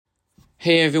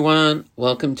Hey everyone,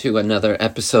 welcome to another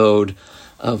episode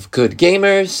of Good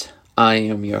Gamers. I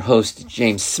am your host,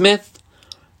 James Smith,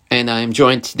 and I am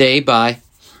joined today by...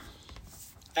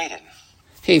 Vaden.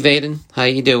 Hey Vaden, how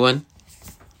you doing?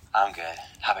 I'm good.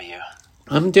 How about you?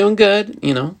 I'm doing good,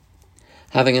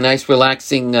 having a nice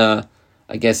relaxing, I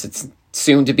guess it's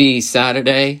soon to be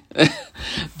Saturday,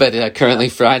 but currently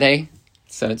Friday,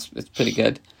 so it's pretty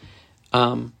good.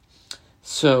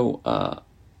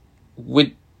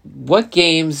 What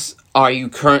games are you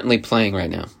currently playing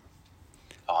right now?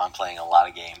 Oh, I'm playing a lot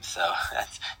of games, so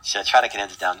should I try to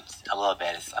condense it down a little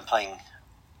bit? I'm playing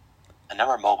a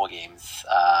number of mobile games,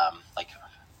 like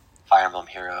Fire Emblem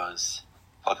Heroes,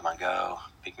 Pokemon Go,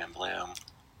 Pikmin Bloom,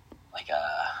 like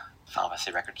Final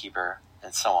Fantasy Record Keeper,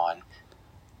 and so on.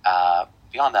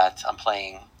 Beyond that, I'm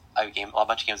playing a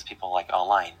bunch of games with people like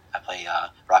online. I play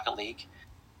Rocket League,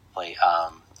 play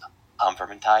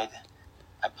Vermintide,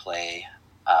 I play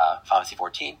Final Fantasy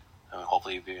 14.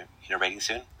 Hopefully we'll be rating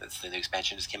soon. That's the new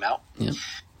expansion just came out. Yeah.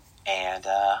 And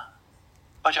a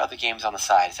bunch of other games on the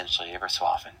side, essentially, every so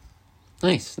often.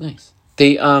 Nice. What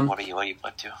about you? What are you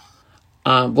up to?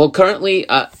 Well, currently,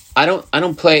 I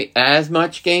don't play as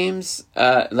much games.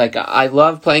 I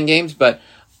love playing games, but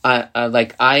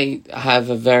I have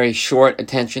a very short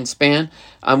attention span.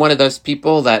 I'm one of those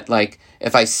people that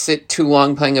if I sit too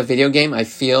long playing a video game, I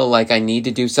feel like I need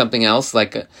to do something else.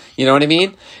 You know what I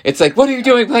mean? It's like, what are you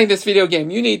doing playing this video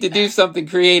game? You need to do something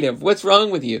creative. What's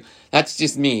wrong with you? That's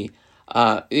just me.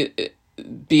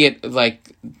 Be it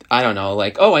I don't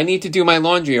know, oh, I need to do my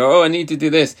laundry, or oh, I need to do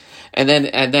this, and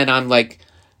then I'm I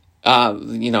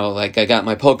got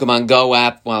my Pokemon Go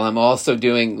app while I'm also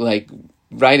doing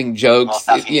writing jokes.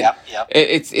 Yep.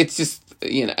 It's just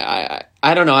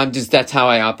I don't know. That's how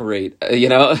I operate. I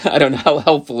don't know how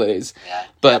helpful it is. Yeah.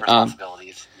 But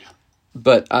responsibilities.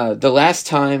 The last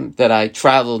time that I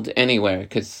traveled anywhere,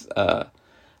 because I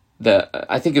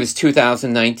think it was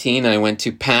 2019, I went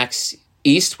to PAX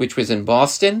East, which was in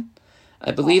Boston,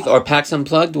 I believe, or PAX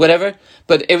Unplugged, whatever.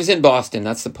 But it was in Boston.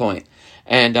 That's the point.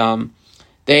 And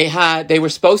they were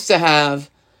supposed to have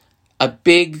a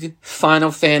big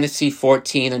Final Fantasy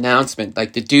 14 announcement.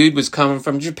 The dude was coming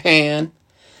from Japan,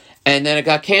 and then it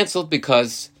got canceled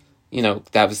because,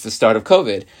 that was the start of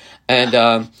COVID. And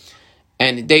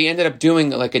they ended up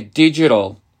doing a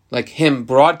digital, him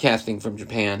broadcasting from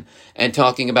Japan and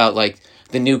talking about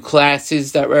the new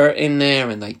classes that were in there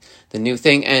and the new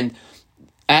thing. And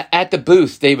at the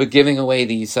booth, they were giving away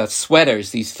these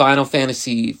sweaters, these Final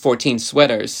Fantasy 14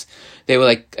 sweaters. They were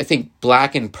I think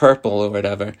black and purple or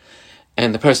whatever.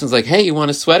 And the person's like, hey, you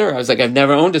want a sweater? I was like, I've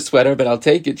never owned a sweater, but I'll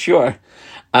take it, sure.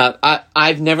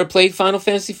 I've never played Final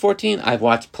Fantasy 14. I've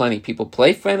watched plenty of people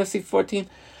play Fantasy 14.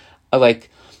 I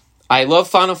love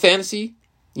Final Fantasy.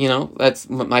 That's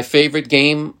my favorite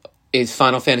game is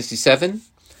Final Fantasy 7.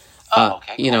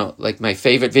 Okay. Cool. My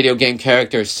favorite video game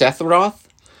character is Sephiroth.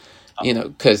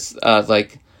 Because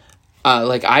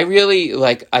I really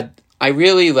I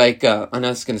know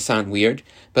it's going to sound weird,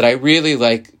 but I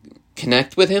really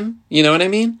connect with him. You know what I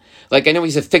mean? I know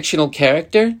he's a fictional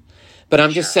character, but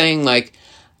I'm just saying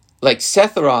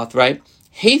Sephiroth, right?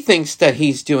 He thinks that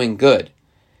he's doing good.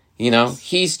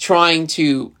 He's trying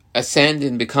to ascend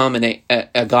and become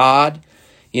a god,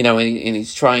 and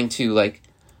he's trying to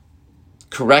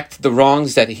correct the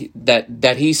wrongs that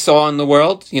he saw in the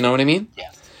world. You know what I mean?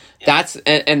 Yeah. That's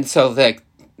and so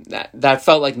that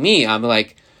felt like me. I'm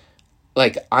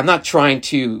I'm not trying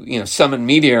to summon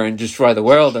meteor and destroy the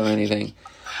world or anything.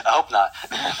 I hope not.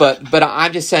 but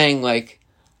I'm just saying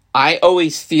I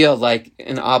always feel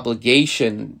an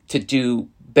obligation to do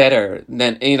better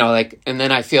than and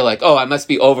then I feel oh, I must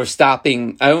be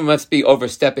overstepping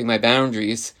my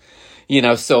boundaries,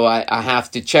 so I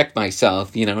have to check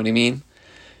myself. You know what I mean?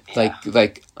 Yeah.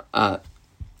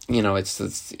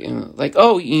 It's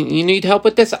oh, you need help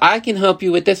with this? I can help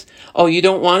you with this. Oh, you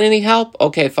don't want any help?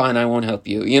 Okay, fine, I won't help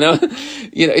you.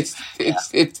 It's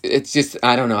just,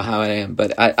 I don't know how I am,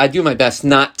 but I do my best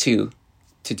not to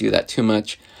do that too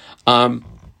much.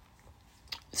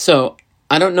 So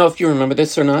I don't know if you remember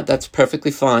this or not. That's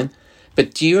perfectly fine.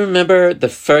 But do you remember the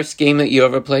first game that you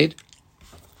ever played?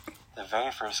 The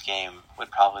very first game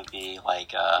would probably be I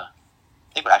think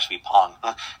it would actually be Pong.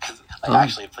 Because I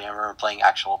remember playing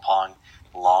actual Pong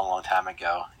a long, long time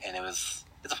ago, and it's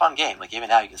a fun game. Even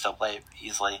now, you can still play it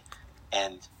easily,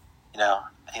 and I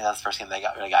think that's the first game that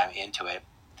really got me into it.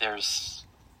 It's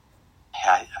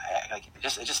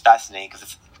just fascinating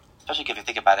because especially if you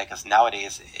think about it, because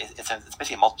nowadays it's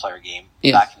basically a multiplayer game.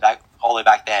 Yes. Back all the way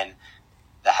back then,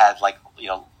 that had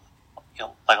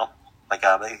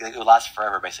it will last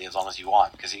forever basically as long as you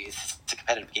want because it's a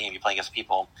competitive game. You're playing against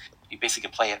people. You basically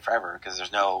can play it forever because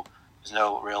there's no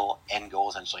real end goal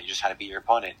essentially. You just have to beat your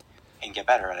opponent and get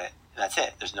better at it. And that's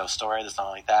it. There's no story. There's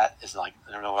nothing like that. It's like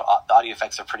I don't know. The audio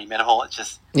effects are pretty minimal. It's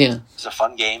just it's a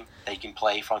fun game that you can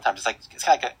play for a long time. It's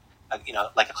kind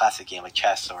of like a classic game like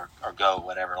chess or Go,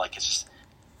 whatever. Like it's just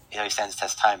it always stands the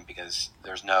test of time because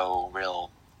there's no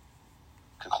real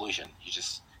conclusion. You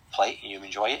just play and you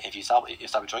enjoy it. If you stop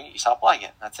enjoying it, you stop playing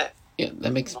it. That's it. Yeah,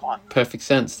 that makes perfect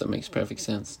sense. That makes perfect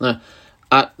sense. Now,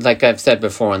 like I've said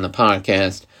before on the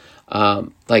podcast,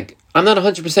 like I'm not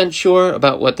 100% sure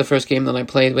about what the first game that I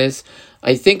played was.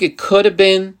 I think it could have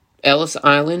been Ellis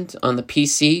Island on the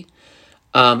PC,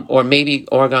 or maybe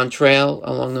Oregon Trail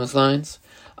along those lines.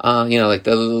 Like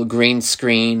the little green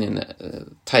screen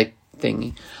and type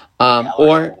thingy.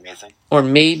 Or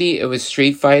maybe it was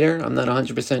Street Fighter. I'm not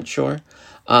 100% sure.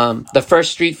 The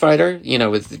first Street Fighter,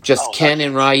 with just Ken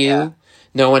and Ryu,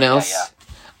 no one else.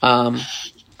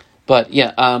 But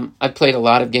yeah, I've played a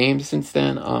lot of games since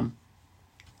then.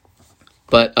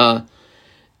 But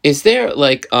is there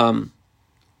like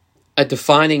a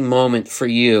defining moment for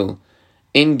you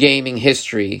in gaming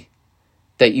history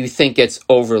that you think gets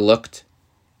overlooked?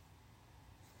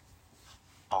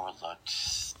 Overlooked.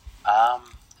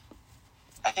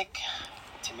 I think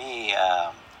to me,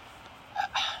 I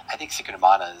think Secret of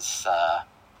Mana's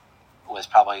was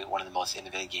probably one of the most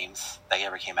innovative games that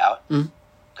ever came out.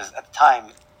 Because at the time,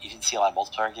 you didn't see a lot of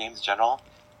multiplayer games in general.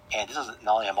 And this was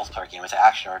not only a multiplayer game, it was an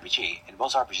action RPG. And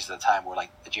most RPGs at the time were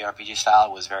like the JRPG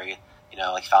style was very,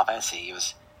 like Final Fantasy. It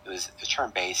was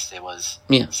turn-based, it was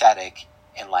static,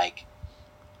 and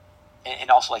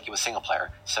also like it was single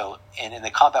player. So, and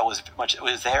the combat was much, it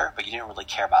was there, but you didn't really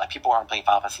care about it. People weren't playing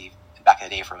Final Fantasy back in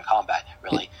the day for the combat,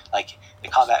 really. Like, the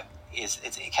combat it's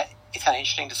kind of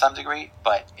interesting to some degree,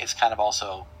 but it's kind of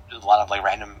also a lot of like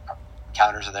random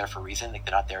counters are there for a reason. Like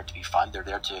they're not there to be fun; they're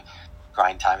there to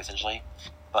grind time essentially.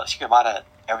 But Secret of Mana,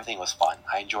 everything was fun.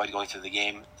 I enjoyed going through the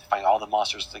game, finding all the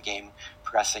monsters of the game,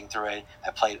 progressing through it.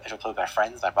 I played with my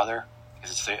friends, my brother,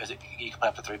 because you can play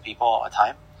up to 3 people at a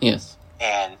time. Yes.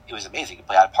 And it was amazing. You can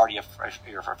play at a party of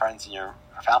your friends and your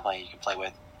family you can play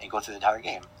with and go through the entire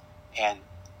game. And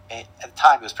at the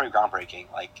time, it was pretty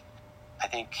groundbreaking. Like, I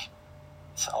think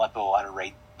a lot of people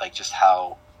underrate like just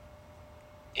how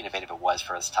innovative it was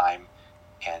for its time,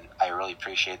 and I really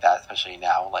appreciate that, especially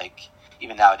now. Like,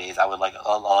 even nowadays, I would like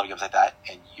a lot of games like that,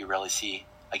 and you rarely see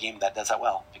a game that does that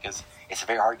well because it's a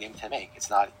very hard game to make. It's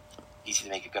not easy to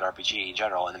make a good RPG in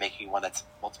general, and making one that's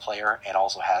multiplayer and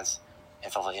also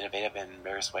it's also innovative in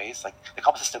various ways. Like the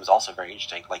combat system is also very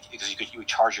interesting. Like because you would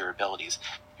charge your abilities.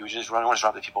 You would just run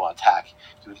the people on attack.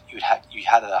 You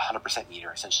had a 100%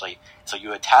 meter essentially. So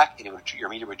you attack and your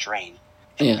meter would drain,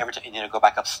 and every time, and go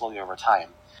back up slowly over time.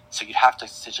 So you'd have to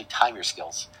essentially time your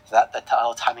skills. So that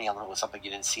timing element was something you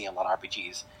didn't see in a lot of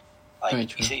RPGs.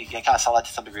 Like you kind of saw that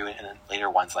to some degree in later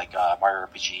ones like Mario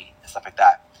RPG and stuff like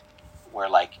that, where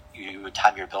like you would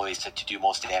time your abilities to do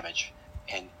most damage.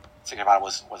 And Secret of Mana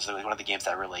was one of the games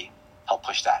that really helped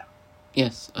push that.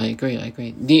 Yes, I agree.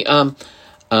 The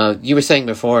you were saying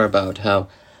before about how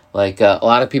like a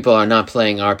lot of people are not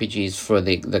playing RPGs for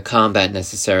the combat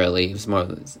necessarily. It was more of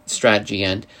the strategy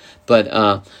end. But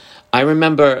I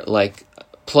remember like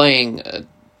playing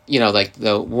like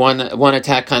the one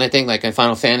attack kind of thing, like in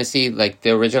Final Fantasy, like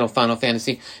the original Final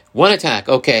Fantasy. One attack,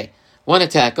 okay.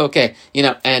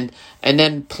 And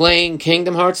then playing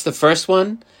Kingdom Hearts, the first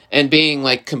one, and being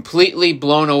like completely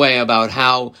blown away about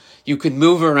how you could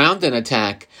move around an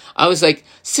attack. I was like,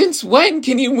 since when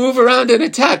can you move around an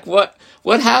attack? What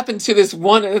happened to this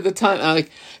one at a time?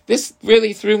 This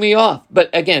really threw me off. But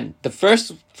again, the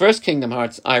first Kingdom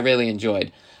Hearts I really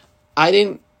enjoyed.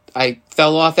 I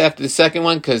fell off after the second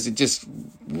one because it just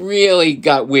really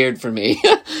got weird for me.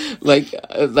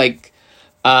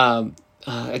 I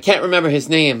can't remember his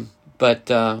name, but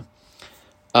the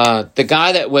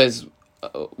guy that was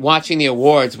watching the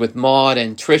awards with Maude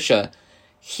and Trisha,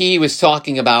 he was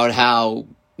talking about how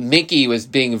Mickey was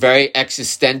being very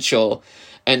existential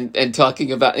and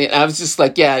talking about. I was just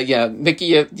like, yeah, Mickey,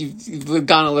 you've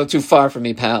gone a little too far for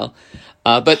me, pal.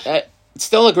 But it's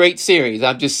still a great series.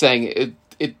 I'm just saying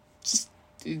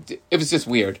it was just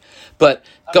weird. But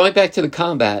going back to the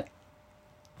combat,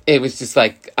 it was just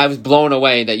like I was blown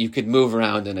away that you could move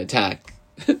around and attack.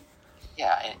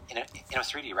 Yeah, and it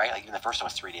was 3D, right? Like even the first one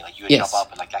was 3D. Like you would jump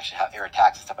up and like actually have air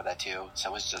attacks and stuff like that too.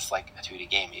 So it was just like a 2D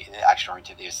game. Action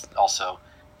oriented. You also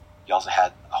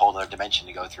had a whole other dimension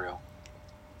to go through.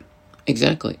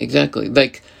 Exactly.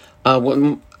 Like I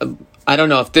don't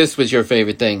know if this was your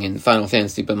favorite thing in Final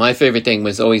Fantasy, but my favorite thing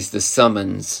was always the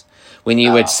summons when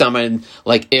you would Oh, summon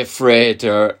like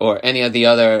Ifrit or any of the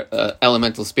other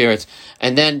elemental spirits.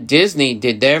 And then Disney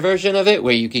did their version of it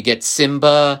where you could get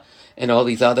Simba and all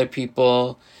these other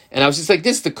people. And I was just like,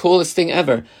 this is the coolest thing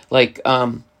ever. Like,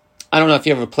 I don't know if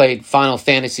you ever played Final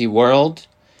Fantasy World,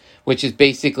 which is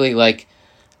basically like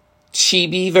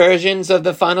chibi versions of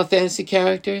the Final Fantasy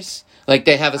characters. Like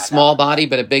they have a I small know. body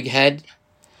but a big head.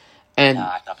 And No,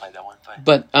 I've not played that one,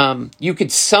 but you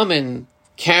could summon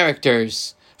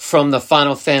characters from the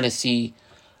Final Fantasy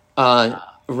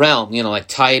realm, you know, like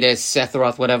Titus,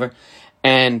 Sephiroth, whatever.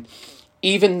 And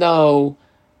even though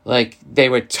like they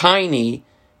were tiny,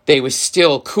 they were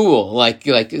still cool. Like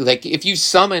if you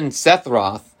summon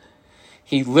Sephiroth,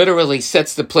 he literally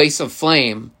sets the place of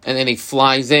flame, and then he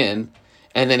flies in,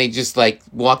 and then he just like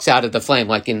walks out of the flame,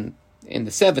 like in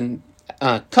the 7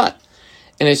 cut,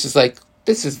 and it's just like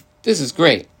this is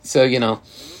great. So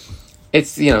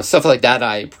it's stuff like that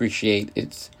I appreciate.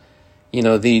 It's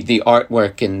the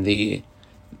artwork and the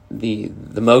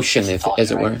motion, if nostalgia,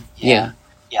 as it right? were. Yeah.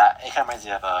 Yeah, it kind of reminds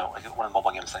me of like one of the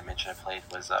mobile games I mentioned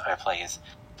I play is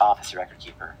Final Fantasy Record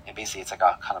Keeper, and basically it's like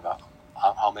a kind of a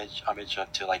homage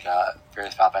to like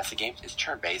various Final Fantasy games. It's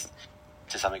turn based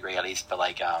to some degree at least, but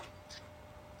like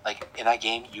in that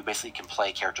game you basically can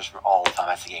play characters from all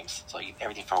Final Fantasy games. So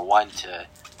everything from 1 to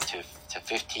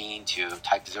 15 to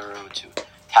Type 0 to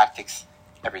Tactics,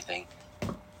 everything.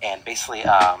 And basically,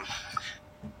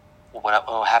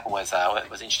 what happened was what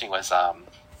was interesting was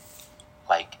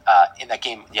in that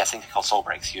game, you have something called soul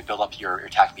breaks. You build up your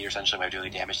attack meter essentially by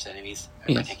doing damage to enemies,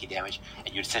 by taking damage,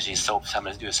 and you'd essentially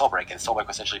summon to do a soul break. And soul break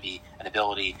would essentially be an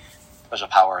ability, special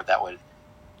power that would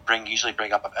usually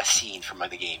bring up a scene from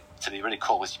the game. So it'd be really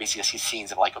cool. Was you basically see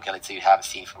scenes of like, okay, let's say you have a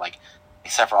scene from like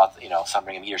Sephiroth,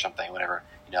 summoning a meteor or something, whatever,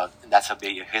 and that's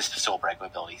his soul break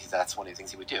ability. That's one of the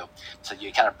things he would do. So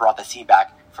you kind of brought the scene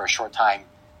back for a short time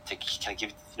to kind of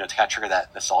give to kind of trigger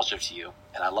that nostalgia to you,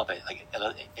 and I love it. Like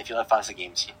if you love fantasy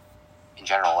games in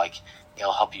general, like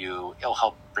it'll help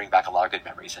bring back a lot of good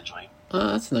memories. Essentially. Oh,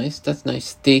 that's nice. That's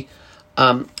nice.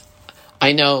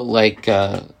 I know like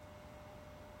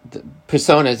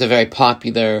Persona is a very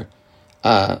popular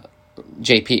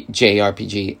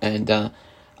JRPG, and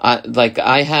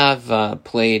I have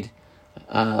played.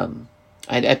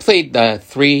 I played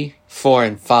 3, 4,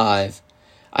 and 5.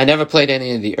 I never played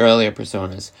any of the earlier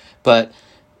Personas, but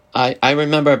I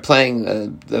remember playing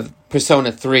the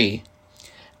Persona 3,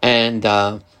 and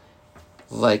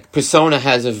Persona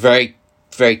has a very,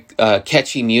 very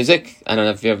catchy music. I don't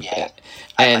know if you ever... Yeah,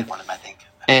 and, I like one of them, I think.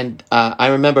 And I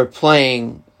remember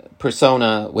playing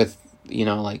Persona with,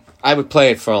 I would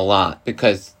play it for a lot,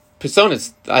 because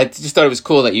Persona's... I just thought it was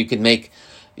cool that you could mix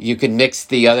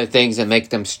the other things and make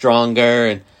them stronger,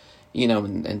 and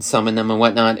and summon them and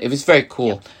whatnot. It was very cool.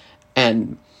 Yep.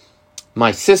 And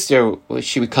my sister,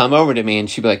 she would come over to me and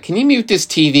she'd be like, "Can you mute this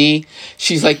TV?"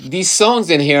 She's like, "These songs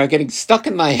in here are getting stuck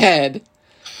in my head,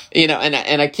 and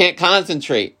I can't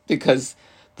concentrate because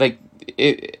and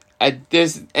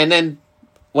then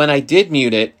when I did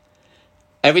mute it,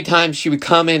 every time she would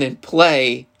come in and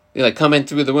play, come in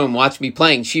through the room, watch me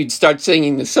playing, she'd start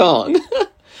singing the song,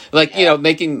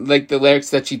 making the lyrics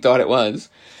that she thought it was.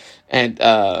 And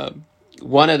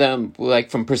one of them,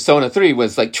 from Persona 3,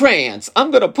 was like, "Trance,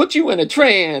 I'm gonna put you in a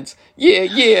trance.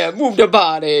 Yeah, move the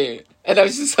body." And I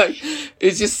was just like,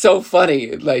 it's just so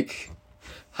funny,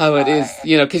 how it is,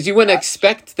 because you wouldn't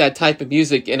expect that type of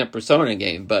music in a Persona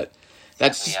game, but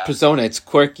that's just Persona. It's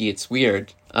quirky, it's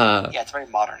weird. It's very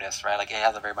modernist, right? Like it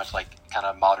has a very much kind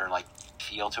of modern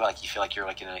feel to it. Like you feel like you're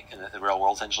in the real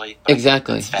world essentially. But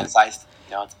Exactly. It's fantasized.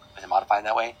 It's modified in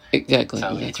that way. Exactly. So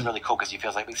exactly. it's really cool because it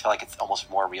makes me feel like it's almost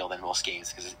more real than most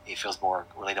games because it feels more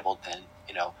relatable than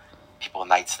people in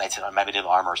knights in medieval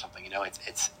armor or something.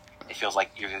 It feels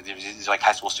like these are like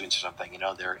high school students or something.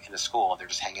 They're in a school, they're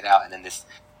just hanging out, and then this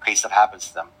crazy stuff happens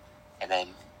to them, and then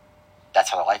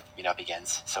that's how their life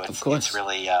begins. So it's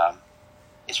really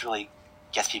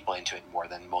gets people into it more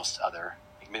than most other,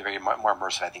 very more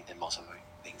immersive, I think, than most other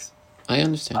things. I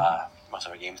understand. Most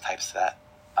other games types of that.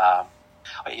 I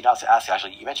was to ask you,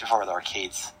 actually, you mentioned before the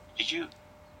arcades. Did you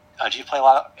play a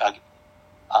lot of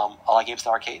games in the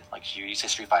arcade? Like you say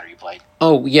Street Fighter, you played.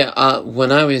 Oh yeah,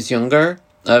 when I was younger,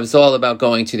 I was all about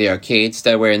going to the arcades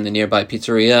that were in the nearby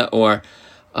pizzeria, or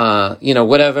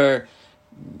whatever.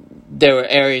 There were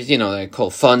areas, like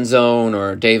called Fun Zone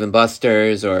or Dave and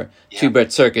Buster's or Two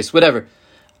Bit Circus, whatever.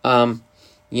 And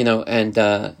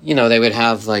they would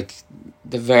have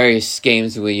the various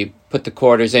games where you put the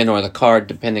quarters in or the card,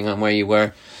 depending on where you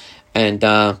were. And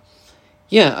so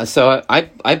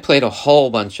I played a whole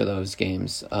bunch of those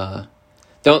games.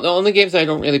 The only games I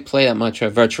don't really play that much are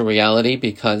virtual reality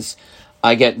because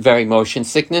I get very motion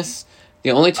sickness.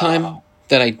 The only time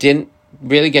that I didn't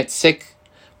really get sick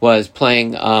was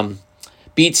playing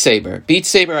Beat Saber. Beat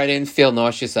Saber, I didn't feel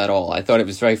nauseous at all. I thought it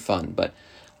was very fun. But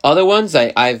other ones,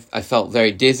 I felt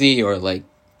very dizzy or like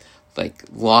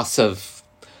loss of,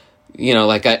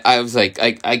 like I was like,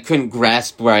 I couldn't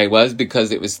grasp where I was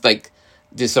because it was like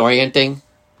disorienting.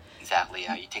 Exactly.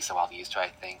 It takes a while to get used to, I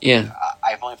think. Yeah.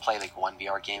 I've only played like one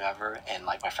VR game ever, and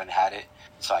like my friend had it,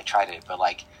 so I tried it. But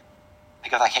like,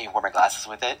 because I can't even wear my glasses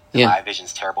with it, and my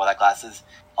vision's terrible without glasses.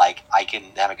 Like, I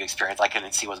couldn't have a good experience. I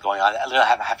couldn't see what's going on.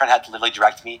 My friend had to literally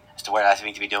direct me as to what I was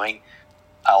going to be doing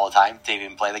all the time to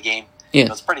even play the game. Yeah. It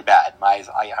was pretty bad. My eyes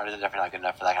are definitely not good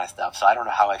enough for that kind of stuff. So I don't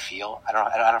know how I feel. I don't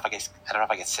know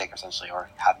if I get sick essentially or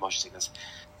have motion sickness.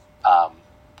 Because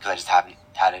I just haven't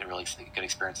had a really good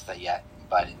experience with that yet.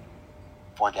 But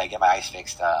one day I get my eyes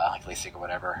fixed, like LASIK or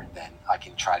whatever, then I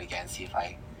can try it again and see if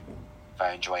I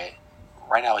enjoy it.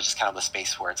 Right now it's just kind of the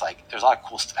space where it's like there's a lot of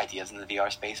cool ideas in the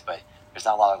VR space, but there's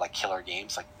not a lot of like killer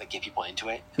games like that get people into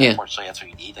it. And unfortunately, that's what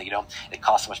you need. Like, it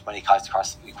costs so much money, it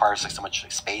requires like so much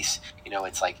space.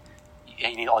 It's like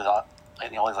you need all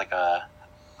these like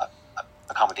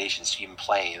accommodations to even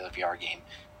play the VR game.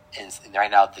 And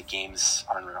right now the games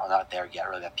are not there yet.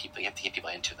 Really, you have to get people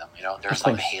into them. There's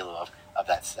like the halo of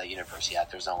that universe yet.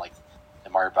 There's no like the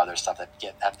Mario Brothers stuff that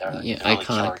they're like, really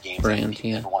killer games brand, that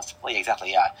everyone wants to play.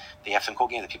 Exactly, yeah. They have some cool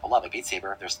games that people love, like Beat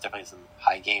Saber. There's definitely some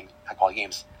high quality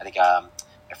games. I think my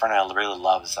friend and I really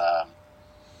loves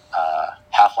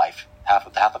Half-Life.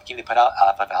 The Half-Life game they put out,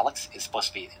 Half-Life Alyx, is supposed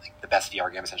to be like, the best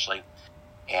VR game essentially,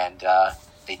 and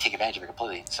they take advantage of it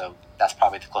completely. So that's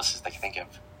probably the closest I can think of.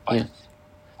 But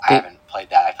I haven't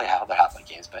played that. I played other Half-Life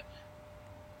games, but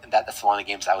that's one of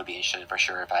the games I would be interested in for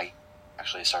sure if I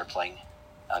actually started playing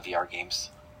VR games.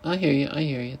 I hear you.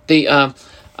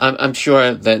 I'm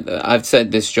sure that I've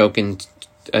said this joke in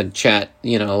chat,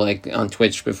 like on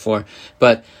Twitch before,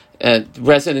 but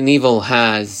Resident Evil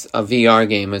has a VR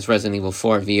game, it's Resident Evil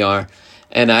 4 VR,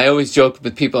 and I always joke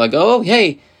with people, like, oh,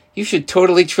 hey, you should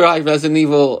totally try Resident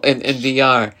Evil in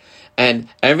VR. And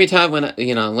every time when,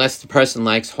 unless the person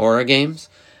likes horror games,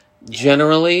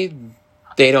 generally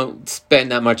they don't spend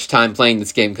that much time playing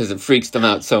this game because it freaks them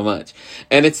out so much.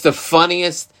 And it's the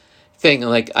funniest thing.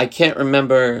 Like, I can't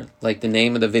remember like the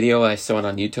name of the video. I saw it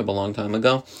on YouTube a long time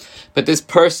ago. But this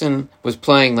person was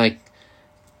playing like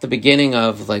the beginning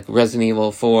of like Resident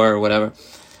Evil 4 or whatever.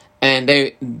 And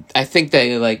I think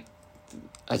they like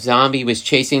a zombie was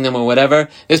chasing them or whatever.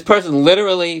 This person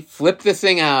literally flipped the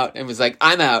thing out and was like,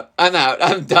 I'm out,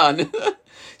 I'm done.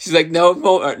 She's like, no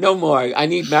more. I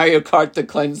need Mario Kart to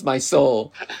cleanse my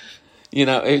soul.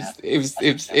 It was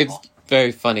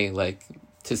very funny, like,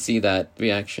 to see that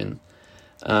reaction.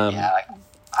 I've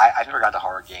never gone to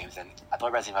horror games, and the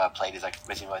only Resident Evil I've played is like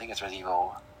Resident Evil. I think it's Resident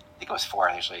Evil. I think it was 4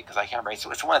 actually, because I can't remember. It's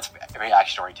the one that's very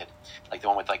action oriented, like the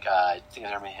one with like I think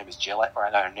her name is Jill,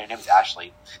 or no, her name is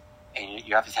Ashley, and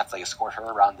you have to like escort her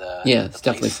around the it's place.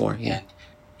 definitely 4. Yeah,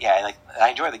 and I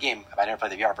enjoy the game. I never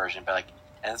played the VR version, but like.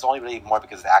 And it's only really more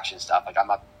because of the action stuff. Like, I'm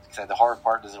not, because the horror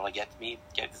part doesn't really get me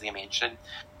interested.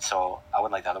 So I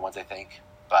wouldn't like the other ones, I think.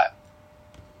 But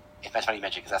it's funny you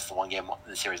mentioned, because that's the one game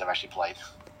in the series I've actually played.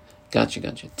 Gotcha.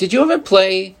 Did you ever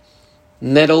play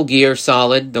Metal Gear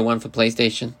Solid, the one for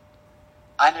PlayStation?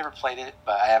 I never played it,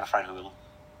 but I have friends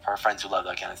who love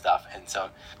that kind of stuff. And so,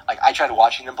 like, I tried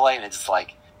watching them play, and it's just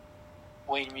like,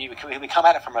 when we come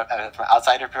at it from an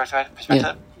outsider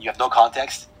perspective, you have no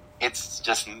context. It's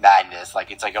just madness.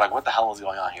 Like, it's like, you're like, what the hell is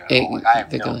going on here? I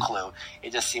have no clue.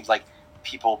 It just seems like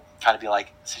people trying to be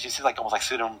like, so it seems like almost like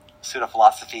pseudo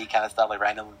philosophy kind of stuff, like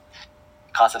random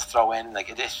concepts throw in.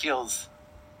 Like, it just feels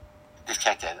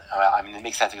disconnected. I mean, it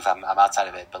makes sense because I'm outside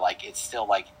of it, but like, it's still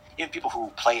like, even people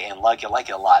who play and like it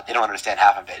a lot, they don't understand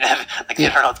half of it. Like, they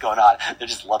don't know what's going on. They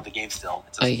just love the game still.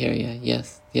 Just, I hear you.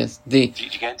 Yes. Did you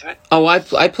get into it? Oh,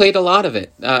 I played a lot of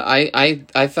it.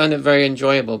 I found it very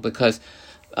enjoyable because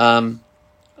I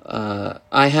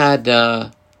had,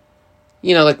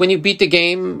 like when you beat the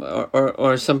game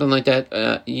or something like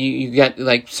that, you get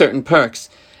like certain perks.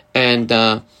 And,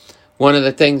 one of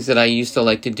the things that I used to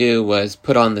like to do was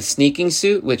put on the sneaking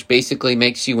suit, which basically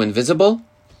makes you invisible.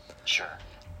 Sure.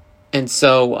 And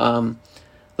so,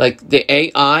 like the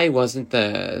AI wasn't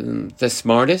the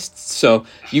smartest. So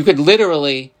you could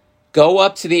literally go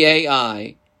up to the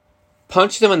AI,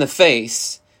 punch them in the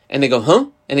face, and they go, huh?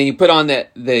 And then you put on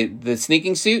the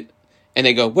sneaking suit, and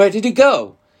they go, where did he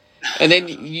go? And then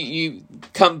you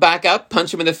come back up, punch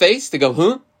them in the face, they go,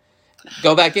 huh?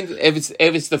 Go back in.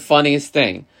 It was the funniest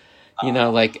thing,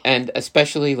 like, and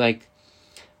especially like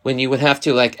when you would have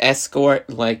to like escort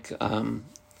like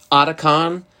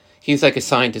Otacon. He's like a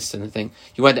scientist in the thing.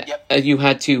 Yep. You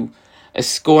had to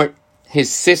escort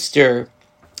his sister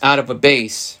out of a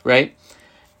base, right?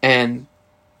 And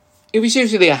it was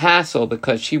usually a hassle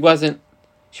because she would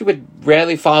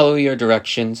rarely follow your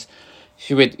directions.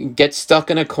 She would get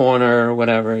stuck in a corner or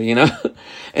whatever, you know?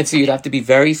 And so you'd have to be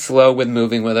very slow with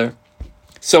moving with her.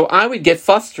 So I would get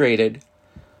frustrated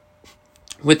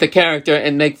with the character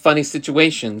and make funny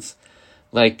situations.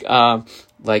 Like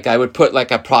I would put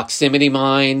like a proximity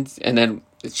mine, and then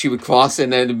she would cross it,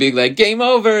 and then it'd be like game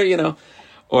over, you know,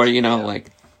 or you know,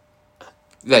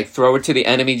 like throw it to the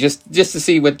enemy just to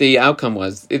see what the outcome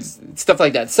was. It's stuff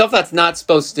like that. Stuff that's not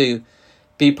supposed to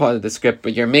be part of the script,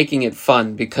 but you're making it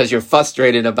fun because you're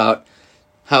frustrated about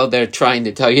how they're trying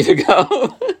to tell you to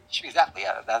go. Exactly.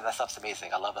 Yeah, that stuff's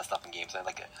amazing. I love that stuff in games. I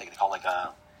like they call it like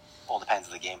well, it depends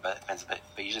on the game, but it depends. But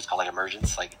usually it's called like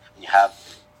emergence. Like when you have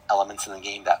elements in the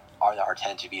game that are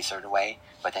tend to be a certain way,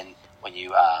 but then when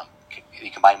you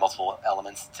combine multiple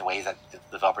elements in ways that the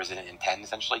developers didn't intend,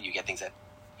 essentially, you get things that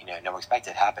no one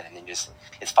expected happen, and then it's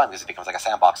fun because it becomes like a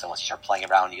sandbox. And once you start playing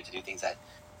around, you get to do things that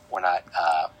were not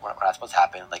supposed to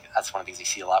happen. Like that's one of the things you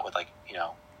see a lot with like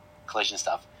collision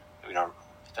stuff.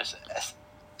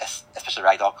 Especially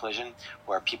ragdoll collision,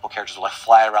 where characters will like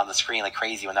fly around the screen like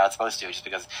crazy when they're not supposed to, just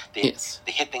because they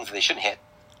hit things that they shouldn't hit,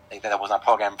 like that was not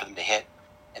programmed for them to hit,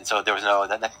 and so there was no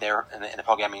that there in the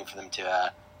programming for them to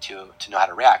know how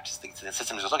to react. Just the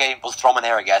system just goes, okay, we'll just throw them in the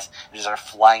air, I guess, and just start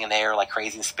flying in the air like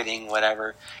crazy and spitting,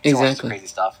 whatever. Exactly. Some crazy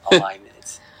stuff online.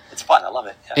 It's fun. I love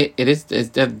it. Yeah. It's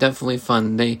definitely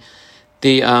fun.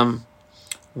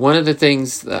 One of the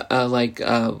things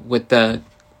with the,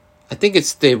 I think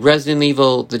it's the Resident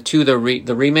Evil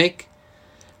the remake,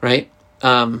 right?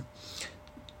 Like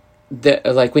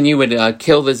when you would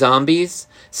kill the zombies,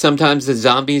 sometimes the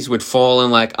zombies would fall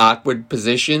in like awkward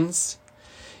positions,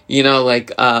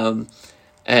 and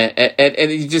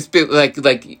you just be like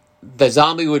the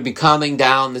zombie would be coming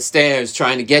down the stairs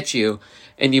trying to get you,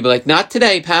 and you'd be like, "Not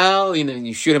today, pal," and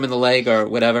you shoot him in the leg or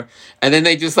whatever, and then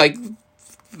they just like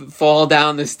fall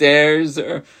down the stairs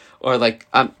or like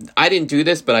I didn't do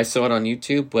this, but I saw it on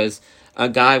YouTube. Was a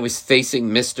guy was facing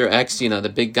Mr. X,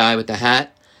 the big guy with the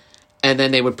hat, and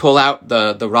then they would pull out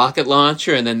the rocket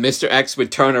launcher, and then Mr. X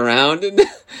would turn around, and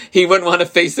he wouldn't want to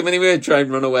face him anymore, and try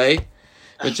and run away,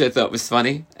 which I thought was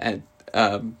funny. And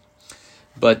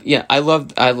but yeah, I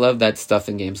love that stuff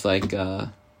in games like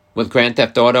with Grand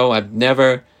Theft Auto. I've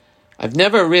never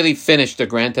really finished a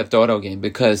Grand Theft Auto game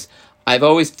because I've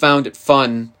always found it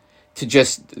fun to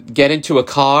just get into a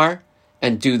car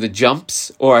and do the jumps,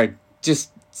 or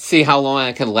just see how long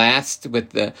I can last with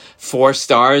the 4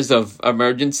 stars of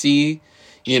emergency,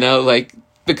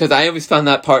 because I always found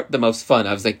that part the most fun.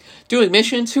 I was like, doing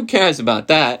missions? Who cares about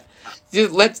that?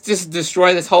 Let's just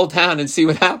destroy this whole town and see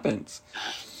what happens.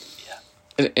 Yeah.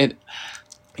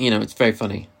 It's very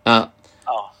funny. Yeah,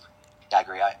 I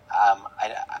agree. I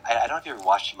don't know if you ever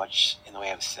watched much in the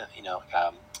way of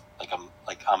speedrunning.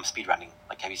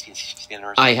 Like, have you seen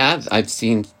speedrunners? I have. I've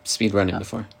seen speedrunning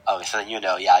before. Oh, so then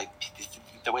yeah.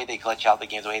 The way they glitch out the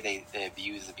games, the way they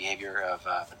abuse the behavior of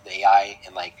the AI,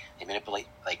 and like they manipulate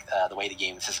the way the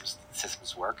game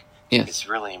systems work. Yes. It's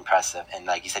really impressive. And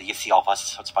like you said, you see all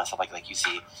sorts of fun stuff like you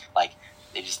see like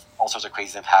they just all sorts of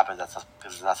crazy stuff happens. That's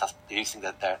because they do things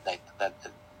that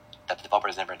the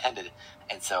developers never intended,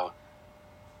 and so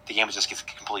the game just gets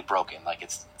completely broken. Like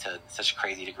it's to such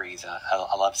crazy degrees.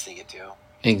 I love seeing it too.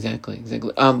 Exactly.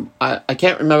 I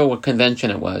can't remember what convention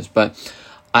it was, but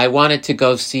I wanted to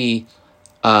go see.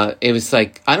 It was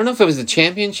like, I don't know if it was a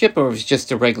championship or it was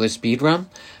just a regular speed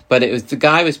run, but it was the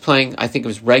guy was playing. I think it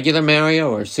was regular Mario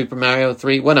or Super Mario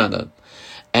 3, one of them,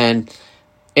 and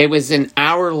it was an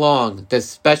hour long. The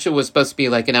special was supposed to be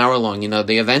like an hour long.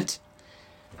 The event,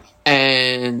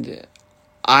 and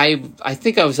I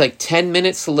think I was like 10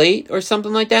 minutes late or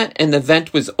something like that, and the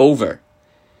event was over.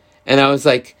 And I was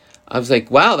like,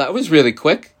 wow, that was really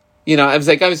quick. I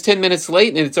was 10 minutes late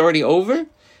and it's already over.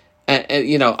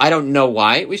 I don't know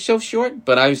why it was so short,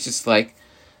 but I was just like,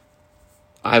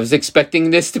 I was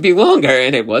expecting this to be longer,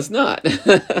 and it was not.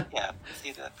 Yeah,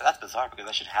 see, that's bizarre because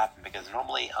that should happen. Because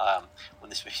normally, when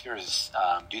the speedrunners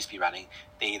do speedrunning,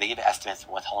 they give estimates of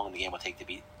how long the game will take to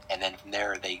beat, and then from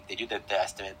there they do the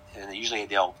estimate, and usually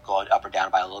they'll go up or down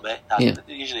by a little bit.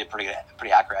 Usually pretty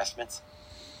accurate estimates.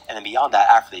 And then beyond that,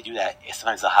 after they do that,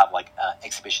 sometimes they'll have like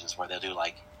exhibitions where they'll do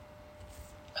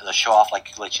they'll show off like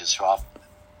glitches, show off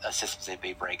systems they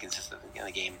break in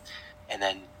the game, and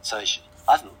then so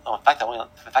The fact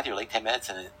that you're late 10 minutes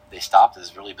and they stopped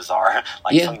is really bizarre.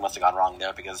 Like Yeah, something must have gone wrong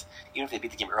there because even if they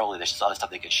beat the game early, there's still other stuff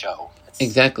they could show.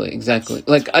 exactly. That's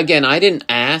Like really again, I didn't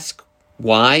ask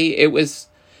why it was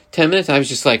 10 minutes. I was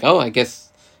just like, oh, I guess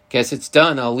it's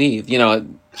done. I'll leave.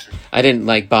 I didn't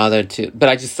like bother to, but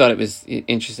I just thought it was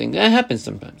interesting. That happens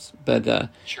sometimes, but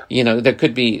sure. there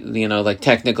could be like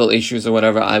technical issues or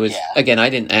whatever. Yeah. I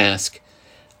didn't ask,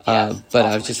 but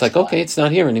I was just like, okay, it's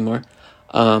not here anymore.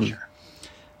 Sure.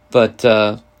 But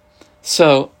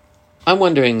so I'm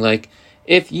wondering, like,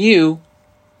 if you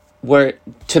were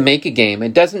to make a game,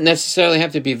 it doesn't necessarily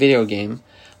have to be a video game.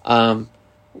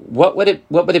 What would it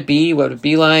be? What would it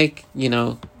be like? Do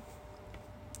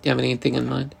you have anything in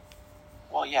mind?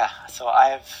 Well, yeah. So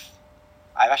I've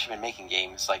actually been making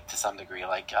games like to some degree,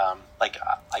 I'm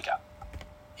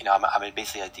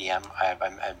basically a DM. I've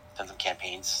done some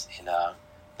campaigns in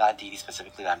not D&D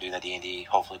specifically. That I'm doing a D&D.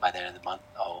 Hopefully by the end of the month,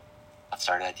 I've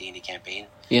started a D&D campaign.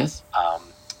 Yes.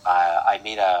 I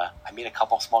made a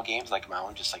couple of small games like my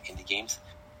own, just like indie games.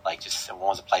 Like just one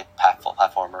was a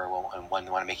platformer, and one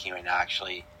I'm making right now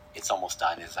actually it's almost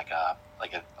done. Is like a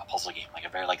puzzle game, like a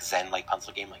very like Zen like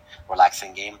puzzle game, like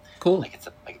relaxing game. Cool. Like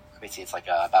basically it's like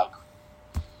about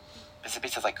it's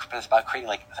about creating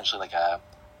like essentially like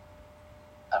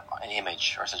an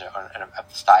image or essentially a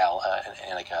style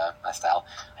and like a style,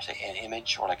 actually an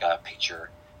image or like a picture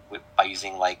by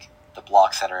using like the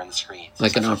blocks that are in the screen. So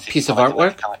like a piece of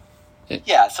artwork.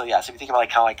 Yeah. So if you think about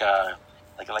kind of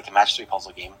like a match 3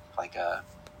 puzzle game, like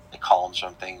columns or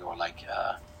something, or like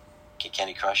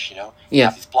Candy Crush, you Yeah.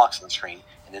 have these blocks on the screen,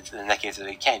 and in that case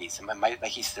they're candies. In my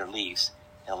case they're leaves,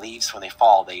 and leaves when they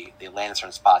fall they land in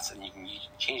certain spots, and you can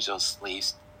change those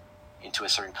leaves into a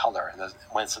certain color, and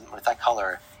when it's that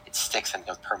color it sticks and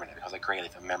becomes permanent. It becomes a gray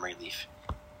leaf, a memory leaf.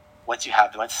 Once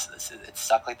it's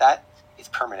stuck like that, it's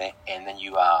permanent, and then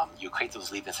you create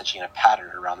those leaves essentially in a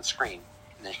pattern around the screen.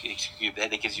 And then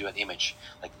that gives you an image.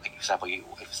 Like for example,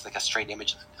 if it's like a straight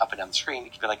image up and down the screen,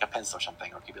 it could be like a pencil or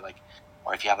something, or it could be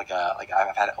or if you have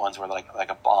I've had ones where like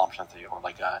a bomb or something, or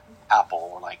like a apple,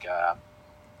 or like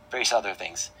various other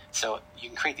things. So you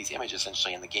can create these images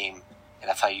essentially in the game, and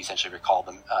that's how you essentially recall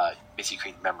them. Basically,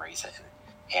 create memories.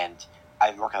 And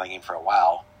I've been working on the game for a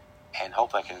while, and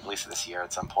hopefully I can release it this year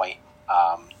at some point.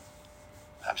 I'm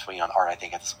just waiting on art, I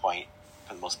think, at this point,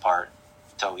 for the most part.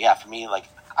 So yeah, for me, like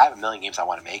I have a million games I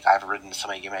want to make. I've written so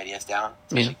many game ideas down,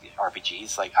 especially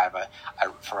RPGs. Like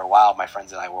for a while, my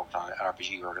friends and I worked on an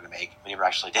RPG we were going to make. We never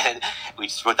actually did. We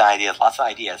just wrote down ideas, lots of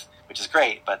ideas, which is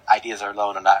great. But ideas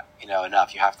alone are not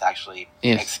enough. You have to actually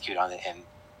execute on it and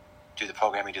do the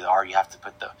programming, do the art. You have to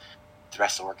put the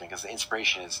rest of the work in, because the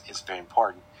inspiration is very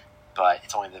important. But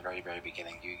it's only the very, very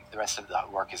beginning. The rest of the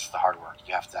work is the hard work.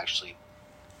 You have to actually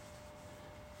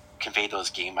convey those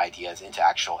game ideas into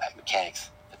actual mechanics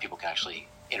that people can actually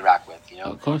interact with.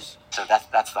 Of course. So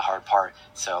that's the hard part.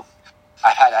 So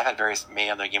I've had many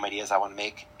other game ideas I want to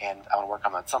make, and I want to work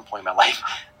on them at some point in my life.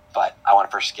 But I want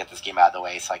to first get this game out of the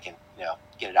way so I can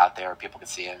get it out there, people can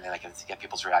see it, and then I can get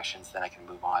people's reactions. Then I can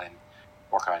move on and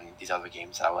work on these other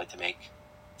games that I would like to make.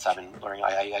 So I've been learning.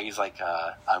 I use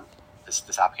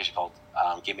this application called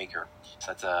Game Maker.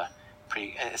 So that's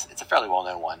it's a fairly well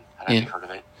known one. I don't know if you've heard of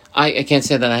it. I can't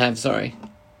say that I have. Sorry.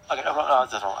 Okay, no,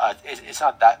 it's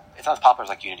not as popular as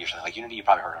like Unity or something. Like Unity, you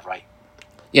probably heard of, right?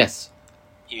 Yes.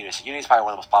 Unity is probably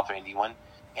one of the most popular indie one,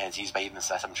 and it's used by even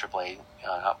some AAA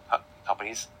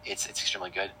companies. It's extremely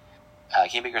good.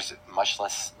 Game Maker is much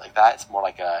less like that. It's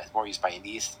more used by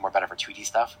indies. It's more better for 2D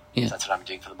stuff. Yeah. So that's what I'm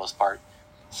doing for the most part.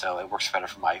 So it works better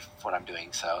for what I'm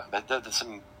doing. So, but there's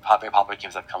some very popular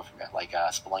games that have come from it, like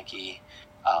Spelunky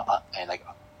and like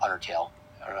Undertale.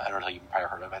 Undertale you've probably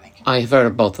heard of, I think. I've heard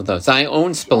of both of those. I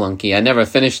own Spelunky. I never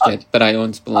finished it, but I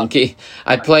own Spelunky.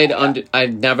 I've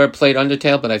never played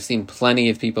Undertale, but I've seen plenty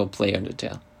of people play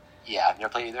Undertale. Yeah, I've never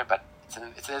played either, but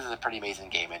it is a pretty amazing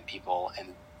game, and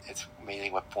it's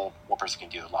amazing what one person can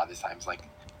do a lot of these times. Like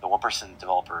the one person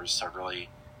developers are really,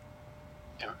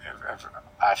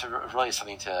 really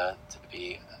something to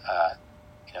be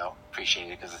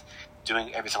appreciated, because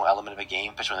doing every single element of a game,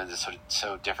 especially when they're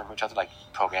so different from each other, like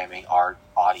programming, art,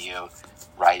 audio,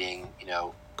 writing,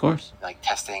 of course, like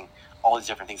testing, all these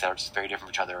different things that are just very different from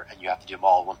each other, and you have to do them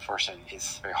all one person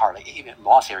is very hard. Like even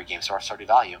Moss favorite game, Stardew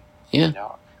Valley. Yeah.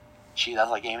 She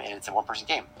does that game, and it's a one-person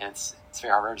game, and it's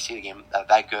very hard to see the game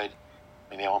that good,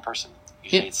 maybe a one person.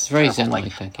 Usually it's very zen like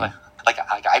that game. Like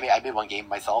I made one game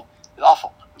myself. It's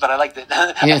awful, but I liked it.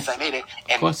 Yes, I made it,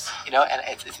 and of course. and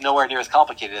it's nowhere near as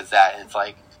complicated as that. And it's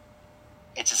like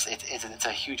it's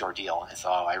a huge ordeal, and so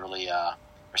I really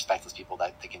respect those people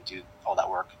that they can do all that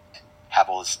work and have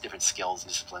all these different skills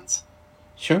and disciplines.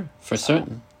 Sure, for So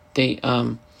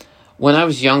certain. When I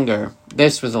was younger,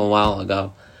 this was a while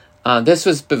ago. This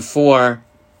was before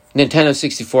Nintendo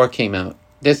 64 came out.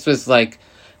 This was like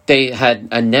they had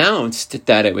announced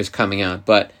that it was coming out,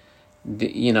 but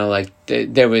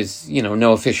there was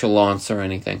no official launch or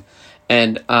anything.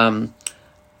 And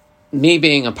me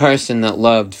being a person that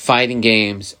loved fighting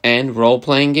games and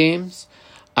role-playing games,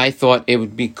 I thought it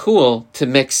would be cool to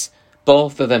mix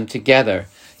both of them together.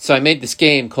 So I made this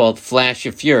game called Flash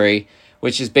of Fury,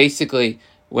 which is basically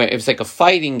where it was like a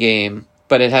fighting game,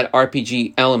 but it had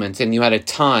RPG elements, and you had a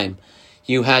time.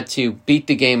 You had to beat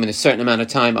the game in a certain amount of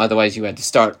time, otherwise you had to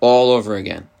start all over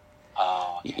again.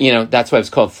 okay. That's why it's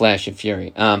called Flash of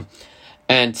Fury.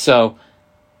 And so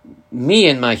me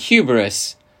and my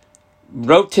hubris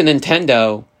wrote to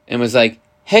Nintendo and was like,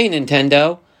 "Hey,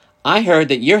 Nintendo, I heard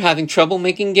that you're having trouble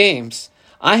making games.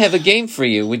 I have a game for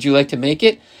you. Would you like to make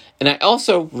it?" And I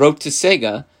also wrote to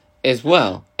Sega as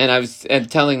well. And I was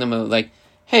telling them, like,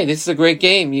 "Hey, this is a great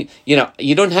game.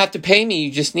 You don't have to pay me.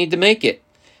 You just need to make it.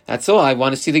 That's all. I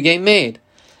want to see the game made."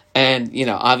 And,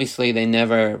 obviously they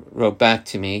never wrote back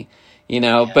to me,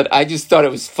 Yeah. but I just thought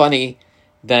it was funny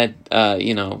that,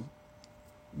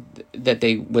 that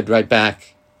they would write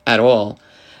back at all.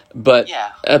 But Yeah.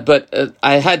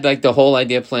 I had like the whole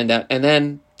idea planned out, and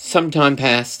then some time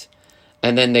passed,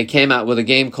 and then they came out with a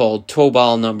game called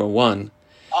Tobal Number One,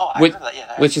 Oh, I which remember that.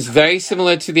 Yeah. which is very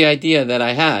similar to the idea that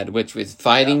I had, which was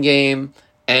fighting Yeah. game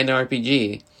and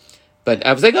RPG. But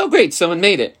I was like, oh great, someone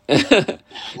made it,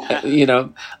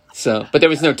 So, but there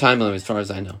was no time limit as far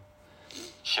as I know.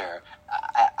 Sure.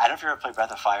 I don't know if you ever played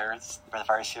Breath of Fire, the Breath of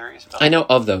Fire series, but I know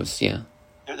of those, yeah.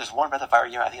 there's one Breath of Fire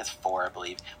game, I think it's 4, I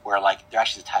believe, where like there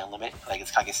actually is a time limit, like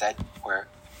it's like I said, where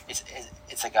it's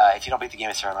like if you don't beat the game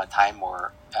in a certain amount of time,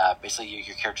 or basically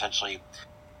your character essentially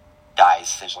dies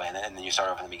essentially, and then you start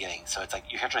over in the beginning. So it's like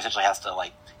your character essentially has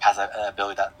an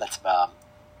ability that lets them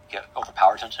get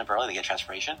overpowered temporarily. They get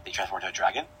transformation. They transform into a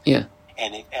dragon. Yeah.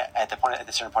 And at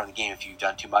a certain point in the game, if you've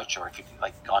done too much, or if you've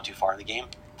like gone too far in the game,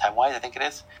 time wise, I think it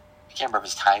is. I can't remember if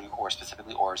it's time or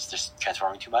specifically, or it's just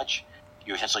transforming too much.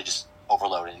 You essentially just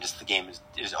overload it, and just the game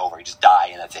is over. You just die,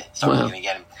 and that's it. Start Wow.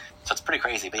 again. So it's pretty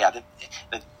crazy. But yeah,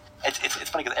 it's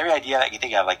funny because every idea that you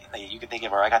think of, like you can think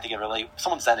of, or I can think of, really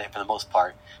someone's done it for the most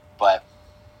part. But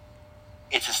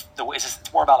it's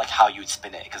more about like how you would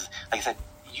spin it. Because like I said,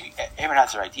 everyone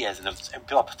has their ideas, and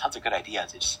people have tons of good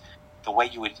ideas. It's just the way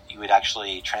you would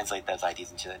actually translate those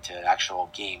ideas into an actual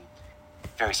game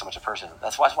varies so much a person.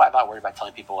 That's why I'm not worried about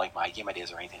telling people like my game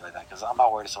ideas or anything like that, because I'm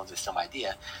not worried if someone's going to steal my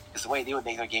idea, because the way they would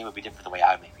make their game would be different than the way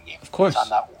I would make the game. Of course.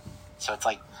 So it's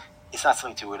like it's not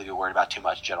something to really be worried about too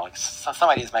much in general. Like, some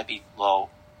ideas might be a little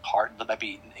hard, that might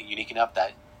be unique enough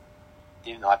that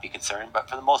you might be concerned, but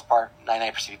for the most part, 99%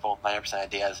 of people, 99% of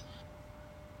ideas,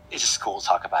 it's just cool to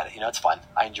talk about it. It's fun.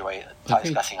 I enjoy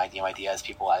discussing ideas.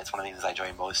 People, it's one of the things I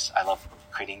enjoy most. I love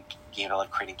creating games. I love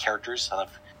creating characters. I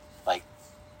love like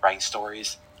writing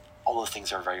stories. All those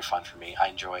things are very fun for me. I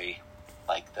enjoy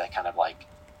like the kind of like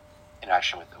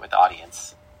interaction with the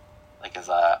audience. Like as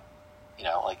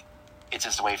like it's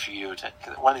just a way for you to.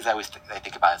 Cause one of the things I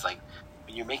think about is like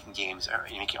when you're making games or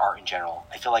you're making art in general.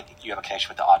 I feel like you have a connection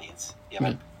with the audience. You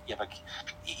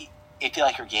feel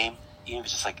like your game, even if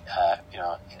it's just like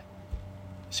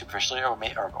superficially or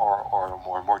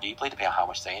more deeply, depending on how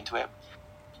much they're into it,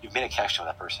 you've made a connection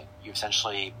with that person. You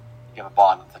have a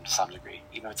bond with them to some degree,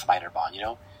 even if it's a minor bond,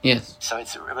 Yes. So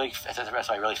that's what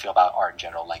I really feel about art in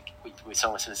general. Like when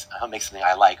someone makes something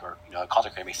I like, or a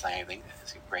content creator makes something I think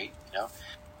is great,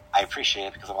 I appreciate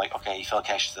it because I'm like, okay, you feel a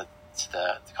connection to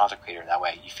the content creator in that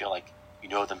way. You feel like you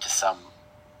know them to some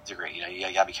degree.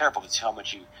 You gotta be careful with how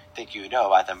much you think you know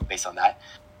about them based on that,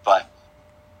 but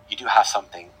you do have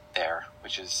something there,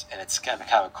 and it's kind of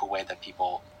a cool way that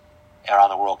people around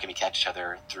the world can catch each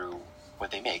other through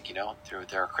what they make, through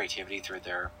their creativity, through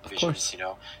their visions,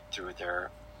 through their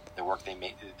work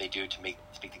they do to make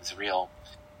things real.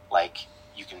 Like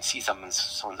you can see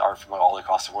someone's art from all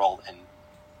across the world and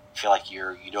feel like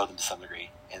you know them to some degree,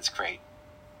 and it's great.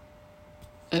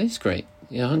 That is great.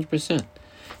 Yeah, 100%.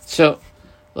 So,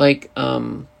 like,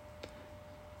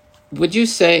 would you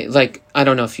say, like, I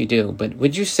don't know if you do, but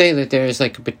would you say that there is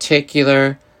like a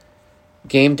particular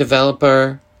game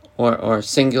developer or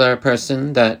singular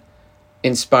person that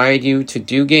inspired you to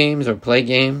do games or play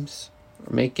games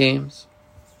or make games?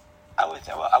 I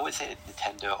would say that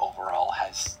Nintendo overall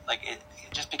has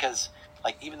just because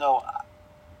even though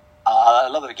I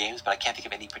love their games, but I can't think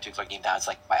of any particular game that's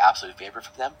like my absolute favorite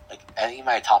from them. Like I think in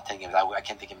my top 10 games, I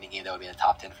can't think of any game that would be in the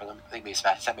top 10 for them. I think maybe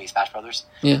Smash Brothers.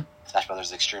 Yeah, Smash Brothers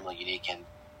is extremely unique and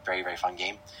very very fun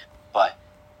game, but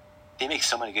they make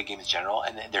so many good games in general,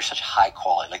 and they're such high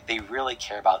quality. Like, they really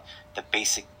care about the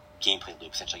basic gameplay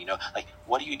loop, essentially. Like,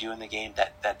 what do you do in the game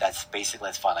that's basic,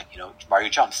 that's fun? Like, Mario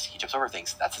jumps. He jumps over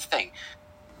things. That's his thing.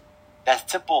 That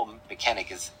simple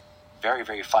mechanic is very,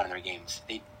 very fun in their games.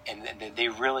 They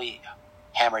really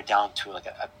hammer it down to like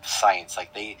a science.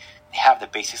 Like, they have the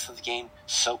basics of the game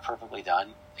so perfectly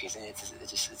done.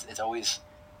 It's always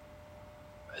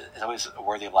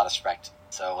worthy of a lot of respect.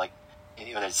 So, like,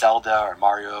 whether it's Zelda or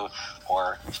Mario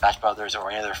or Smash Brothers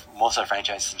or any other, most of the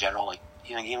franchises in general, like,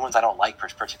 even ones I don't like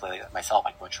particularly, like myself,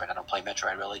 like Metroid. I don't play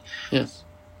Metroid really. Yes.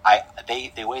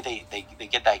 The way they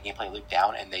get that gameplay loop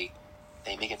down, and they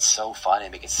make it so fun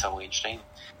and make it so interesting.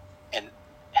 And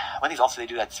one thing also they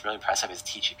do that's really impressive is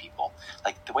teaching people.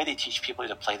 Like, the way they teach people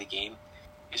to play the game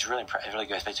is really really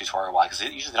good, especially tutorial wise.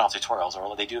 Because usually they don't have tutorials, or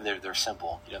what they do, they're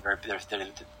simple.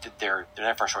 They're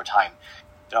there for a short time.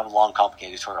 They don't have long,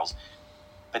 complicated tutorials.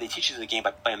 But they teach you the game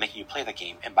by making you play the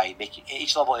game, and by making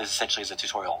each level is essentially a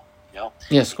tutorial.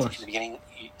 Yes, of course. In the beginning,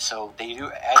 so they do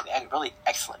a really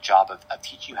excellent job of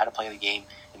teaching you how to play the game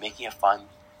and making it fun.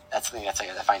 That's something I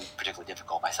find particularly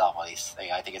difficult myself, at least.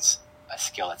 I think it's a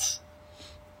skill that's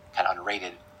kind of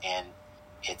underrated, and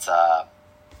it's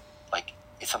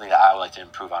it's something that I would like to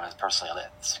improve on personally,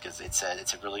 because it's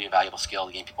a really valuable skill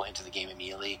to get people into the game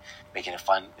immediately, making it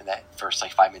fun in that first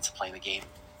 5 minutes of playing the game,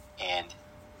 and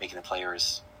making the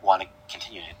players want to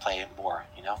continue and play it more.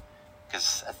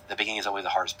 Because the beginning is always the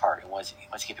hardest part, and once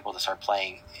you get people to start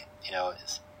playing,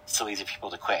 it's so easy for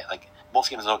people to quit. Like, most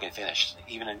games don't get finished,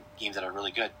 even in games that are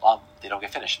really good. They don't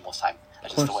get finished most time.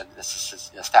 That's just the way this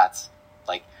is stats.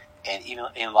 Like, and even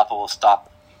a lot of people will stop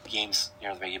games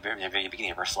near the very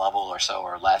beginning, first level or so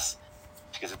or less,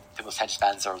 because people's attention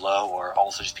spans are low, or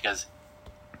also just because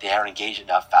they aren't engaged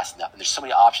enough fast enough. And there's so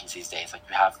many options these days. Like,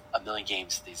 you have a million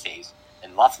games these days,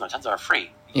 and lots of them, tons are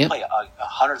free. You can play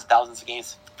hundreds of thousands of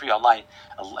games free online,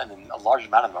 and then a large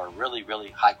amount of them are really, really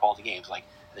high quality games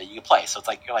that you can play. So it's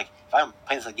like, you're like, if I'm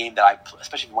playing this game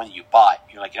especially the one that you bought,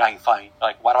 you're like, you're not having fun. You're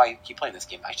like, why do I keep playing this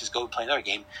game? I should just go play another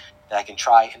game that I can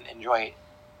try and enjoy it.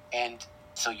 And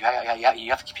so you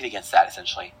have to compete against that,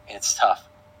 essentially, and it's tough.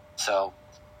 So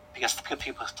because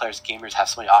players, gamers have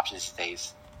so many options these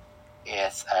days,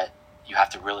 it's you have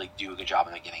to really do a good job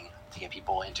in the beginning to get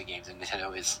people into games, and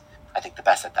Nintendo is, I think, the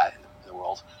best at that in the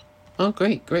world. Oh,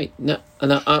 great. No, I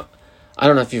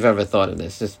don't know if you've ever thought of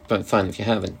this. It's fine if you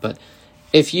haven't. But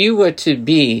if you were to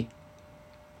be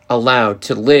allowed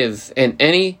to live in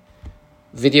any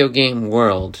video game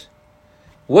world,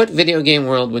 what video game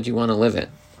world would you want to live in?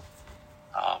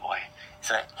 Oh boy!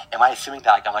 So, am I assuming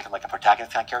that I'm like a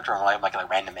protagonist kind of character, or am I like a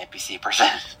random NPC person?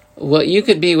 Well, you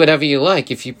could be whatever you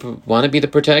like. If you want to be the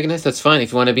protagonist, that's fine.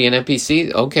 If you want to be an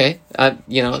NPC, okay.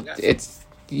 It's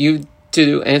you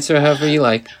to answer however you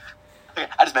like.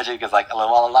 I just mentioned it because, a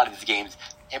lot of these games,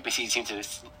 NPCs seem to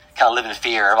kind of live in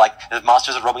fear. Like, the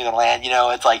monsters are roaming the land.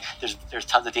 It's like there's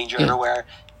tons of danger everywhere.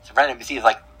 So, random NPC is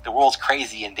like the world's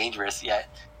crazy and dangerous, yet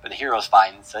but the hero's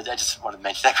fine. So I just wanted to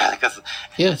mention that because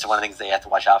it's one of the things they have to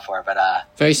watch out for. But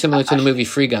very similar to the movie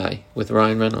Free Guy with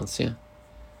Ryan Reynolds. Yeah.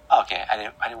 Okay, I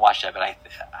didn't watch that, but I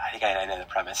think I know the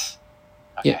premise.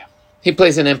 Okay. Yeah, he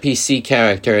plays an NPC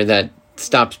character that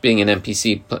stops being an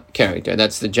NPC character.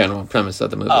 That's the general premise of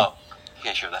the movie. Oh,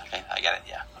 yeah, sure. Okay, I get it.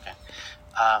 Yeah. Okay.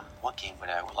 What game would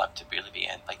I love to really be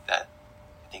in like that?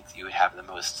 I think you would have the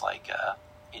most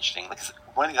interesting. Because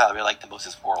one thing that I really like the most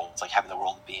is worlds. Like, having the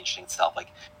world be interesting itself. Like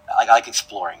I like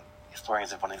exploring. Exploring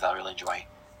is one of the things I really enjoy.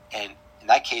 And in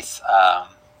that case, I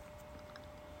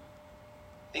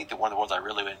think that one of the worlds I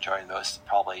really would enjoy the most,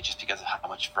 probably just because of how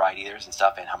much variety there is and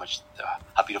stuff, and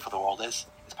how beautiful the world is.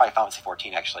 It's probably Final Fantasy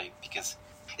 14 actually, because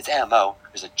it's MMO.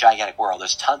 There's a gigantic world.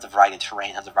 There's tons of variety in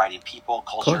terrain, tons of variety in people,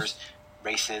 cultures,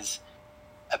 races,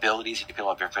 abilities. People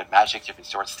have different magic, different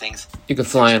sorts of things. You could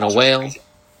fly on a whale.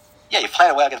 Yeah, you fly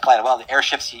on a whale. You can fly on a whale. The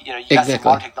airships, you got some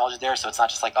modern technology there, so it's not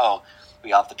just like, oh,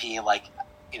 we all have to pee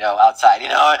outside.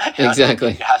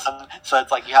 Exactly. You have some, so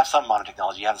it's like you have some modern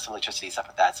technology. You have some electricity, stuff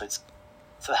like that. So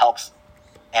it helps.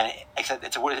 And except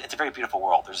it's a very beautiful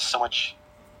world. There's so much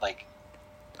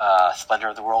splendor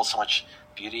of the world, so much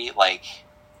beauty. I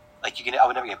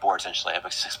would never get bored, essentially, of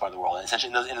exploring the world. And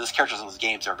essentially, those characters in those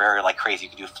games are very crazy.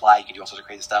 You can fly, you can do all sorts of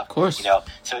crazy stuff. Of course. So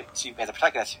as a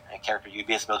protagonist character, you'd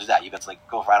be able to do that. You'd be able to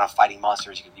go around fighting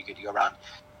monsters. You could go around,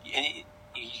 and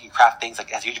you can craft things. It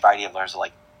has a huge variety of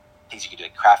things you can do,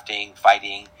 like crafting,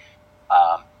 fighting,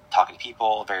 talking to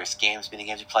people, various mini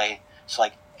games you play. So I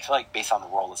feel like based on the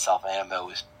world itself,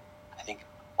 MMO is, I think,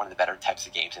 one of the better types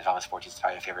of games. And Final Fantasy 14 is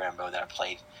probably my favorite MMO that I've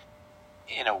played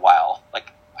in a while.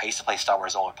 I used to play Star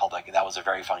Wars: Old Republic, and that was a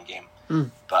very fun game.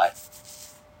 But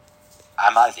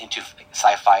I'm not as into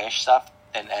sci-fi-ish stuff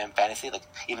and fantasy. Like,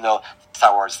 even though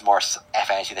Star Wars is more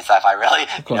fantasy than sci-fi, really.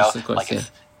 Of course, like yeah.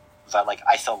 But like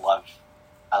I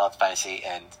love fantasy,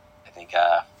 and I think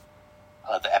I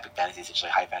love the epic fantasy,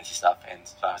 essentially high fantasy stuff, and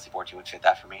Final Fantasy 14 would fit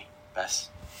that for me best.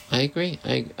 I agree.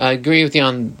 I agree with you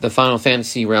on the Final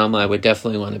Fantasy realm. I would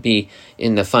definitely want to be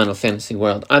in the Final Fantasy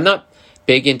world. I'm not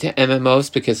big into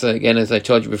MMOs because, again, as I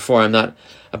told you before, I'm not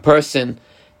a person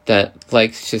that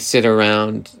likes to sit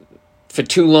around for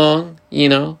too long.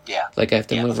 Yeah. Like I have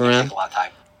to move around. Take a lot of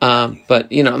time.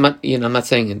 But I'm not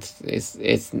saying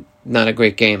it's not a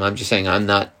great game. I'm just saying I'm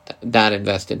not that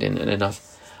invested in it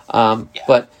enough.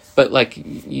 But like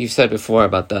you said before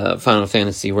about the Final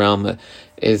Fantasy realm,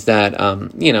 is that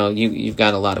you've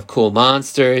got a lot of cool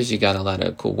monsters, you got a lot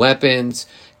of cool weapons,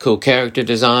 cool character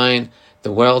design.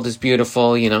 The world is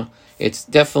beautiful. It's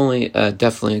definitely a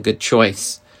good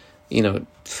choice.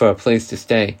 For a place to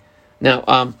stay.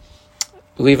 Now,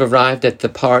 we've arrived at the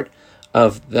part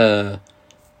of the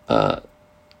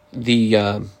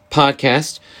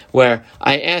podcast where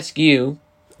I ask you,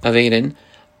 Aiden,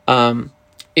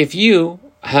 if you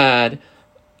had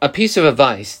a piece of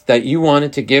advice that you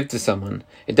wanted to give to someone.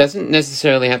 It doesn't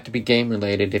necessarily have to be game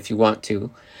related if you want to,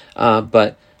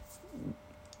 but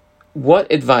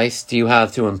what advice do you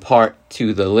have to impart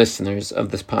to the listeners of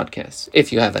this podcast,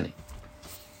 if you have any?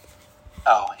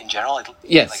 Oh, in general?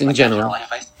 Yes, in general.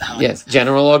 Yes,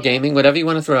 general or gaming, whatever you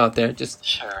want to throw out there. Just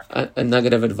sure. A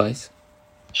nugget of advice.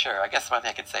 Sure. I guess one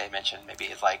thing I could mention maybe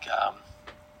is like, I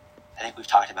think we've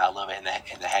talked about a little bit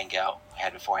in the hangout we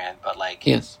had beforehand, but like,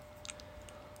 yes,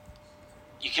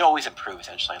 you can always improve.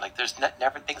 Essentially, like there's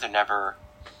never things are never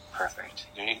perfect.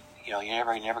 You're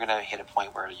never gonna hit a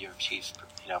point where you've achieved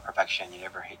perfection. You're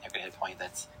never gonna hit a point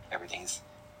that's everything's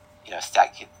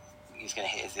stacked. He's gonna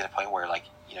hit a point where like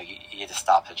you need to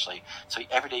stop essentially. So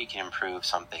every day you can improve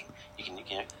something. You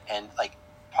can and like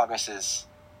progress is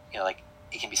like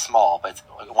it can be small, but it's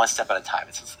like one step at a time.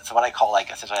 It's what I call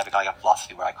essentially I have a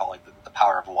philosophy where I call the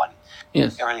power of one.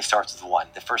 Yes. Everything starts with one.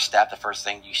 The first step, the first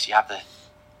thing you have to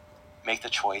make the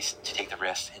choice to take the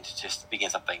risk and to just begin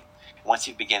something. Once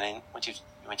you've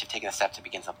taken a step to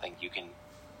begin something, you can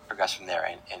progress from there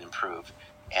and improve.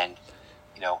 And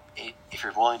if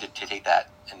you're willing to take that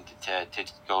and to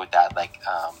go with that,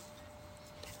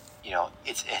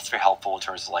 it's very helpful in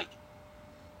terms of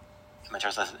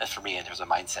for me in terms of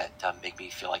mindset to make me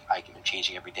feel like I'm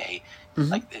changing every day.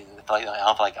 Mm-hmm. I don't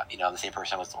feel like I'm the same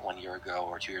person I was 1 year ago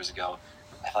or 2 years ago.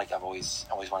 I feel like I've always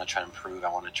want to try to improve.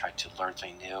 I want to try to learn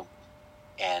something new,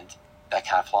 and that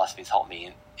kind of philosophy has helped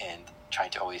me in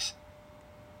trying to always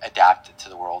adapt to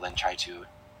the world and try to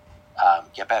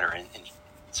get better. And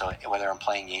so whether I'm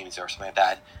playing games or something like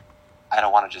that, I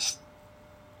don't want to just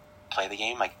play the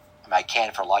game. I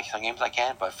can for some games I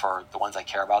can, but for the ones I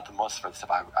care about the most, for the stuff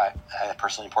I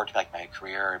personally important to me, like my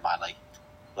career and my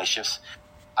relationships,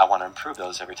 I want to improve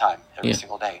those every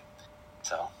single day.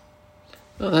 So.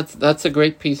 Well, that's a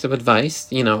great piece of advice.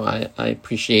 I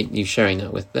appreciate you sharing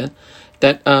that with that.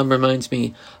 That reminds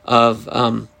me of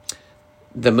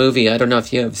the movie. I don't know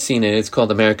if you have seen it. It's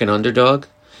called American Underdog.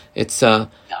 It's a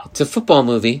football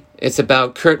movie. It's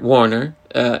about Kurt Warner.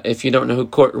 If you don't know who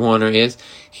Kurt Warner is,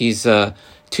 he's a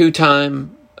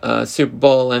two-time Super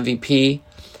Bowl MVP,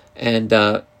 and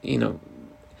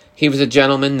he was a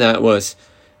gentleman that was,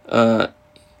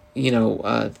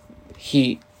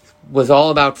 he was all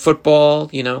about football,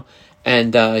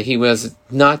 and he was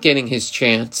not getting his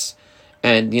chance,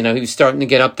 and he was starting to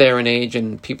get up there in age,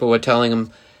 and people were telling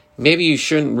him, maybe you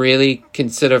shouldn't really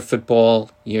consider football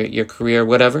your career,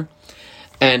 whatever.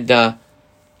 And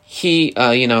he,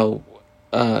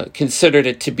 considered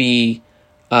it to be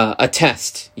a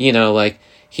test.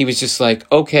 He was just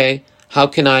like, okay, how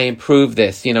can I improve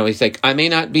this? He's like, I may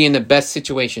not be in the best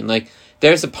situation.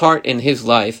 There's a part in his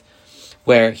life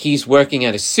where he's working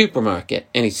at a supermarket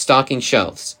and he's stocking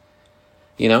shelves,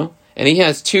 and he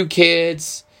has 2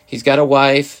 kids. He's got a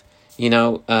wife,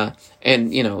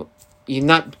 and you're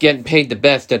not getting paid the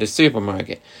best at a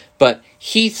supermarket. But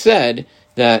he said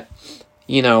that,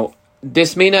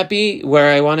 this may not be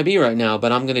where I want to be right now,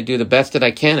 but I'm going to do the best that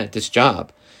I can at this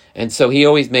job. And so he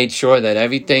always made sure that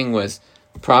everything was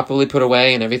properly put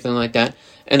away and everything like that.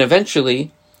 And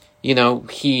eventually,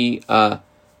 he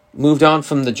moved on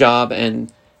from the job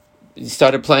and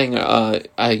started playing, I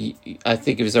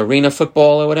think it was arena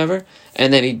football or whatever.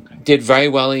 And then he did very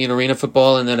well in arena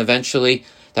football, and then eventually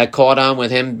that caught on with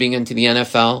him being into the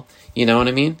NFL. You know what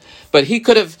I mean? But he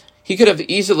could have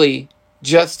easily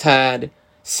just had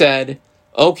said,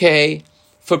 okay,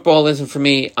 football isn't for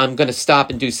me, I'm going to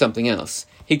stop and do something else.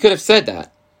 He could have said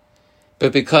that.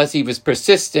 But because he was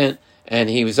persistent And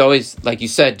he was always, like you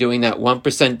said, doing that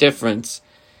 1% difference.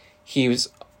 He was,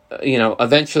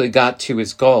 eventually got to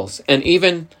his goals. And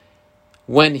even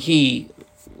when he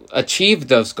achieved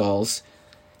those goals,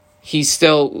 he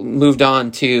still moved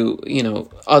on to,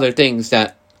 other things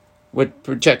that would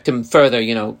project him further,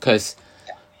 because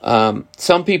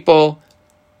some people,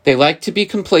 they like to be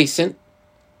complacent,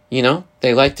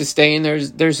 they like to stay in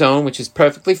their zone, which is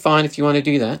perfectly fine if you want to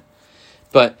do that.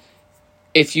 But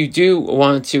if you do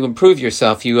want to improve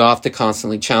yourself, you have to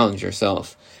constantly challenge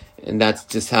yourself. And that's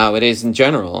just how it is in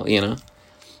general,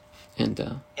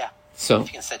 And so if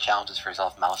you can set challenges for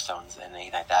yourself, milestones, and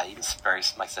anything like that, even very,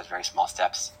 like I said, very small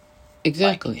steps.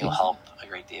 Exactly. It'll help a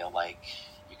great deal.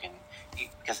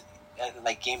 Because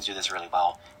games do this really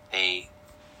well. They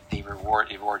reward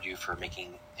you for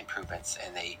making improvements,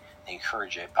 and they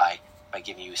encourage it by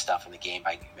giving you stuff in the game,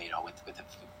 with the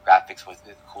graphics, with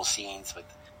cool scenes, with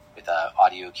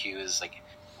audio cues,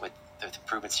 with the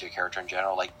improvements to your character in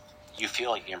general. You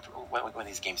feel like when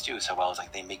these games do so well, it's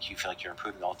like they make you feel like you're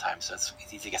improving all the time. So it's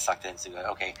easy to get sucked in. So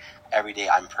okay, every day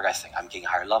I'm progressing. I'm getting a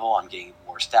higher level. I'm getting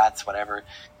more stats, whatever.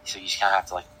 So you just kind of have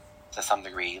to, to some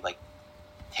degree,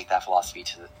 take that philosophy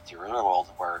to the real world,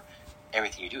 where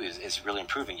everything you do is really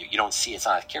improving you. You don't see it's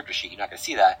not a character sheet. You're not going to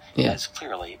see that as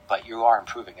clearly, but you are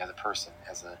improving as a person,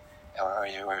 or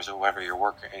whatever you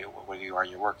are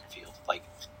in your work field.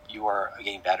 You are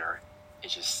getting better.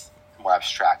 It's just more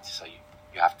abstract. So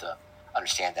you have to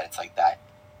understand that it's like that.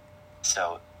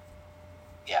 So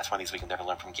yeah, it's one of these we can never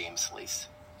learn from games, at least.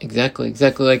 Exactly.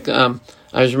 I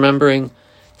was remembering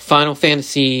Final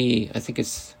Fantasy, I think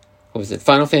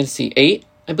Final Fantasy 8,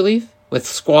 I believe, with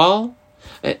Squall.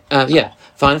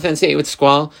 Final Fantasy 8 with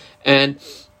Squall, and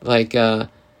the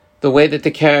way that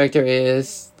the character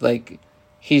is,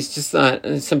 he's just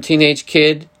some teenage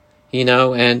kid,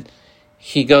 and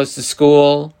he goes to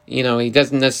school, he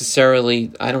doesn't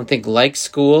necessarily, I don't think, like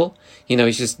school,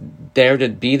 he's just there to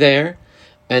be there,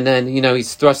 and then,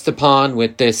 he's thrust upon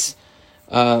with this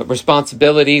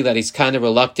responsibility that he's kind of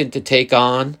reluctant to take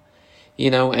on,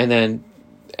 and then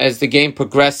as the game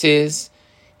progresses,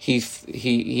 he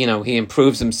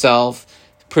improves himself,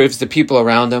 improves the people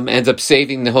around him, ends up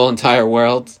saving the whole entire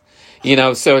world,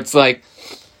 so it's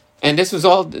and this was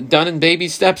all done in baby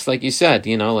steps, like you said,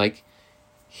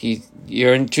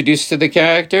 you're introduced to the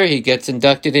character, he gets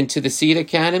inducted into the Seed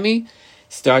Academy,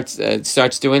 starts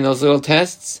doing those little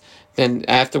tests, then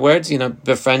afterwards,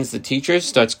 befriends the teachers,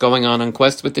 starts going on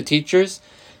quests with the teachers,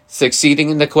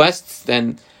 succeeding in the quests,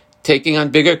 then taking on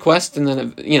bigger quests, and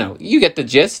then you get the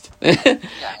gist. I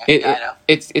know.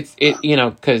 It's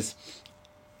because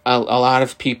a lot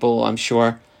of people, I'm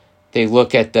sure, they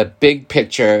look at the big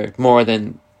picture more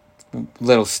than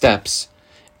little steps,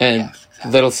 and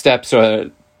little steps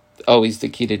are always the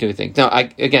key to do things. Now,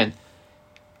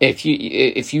 if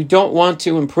you don't want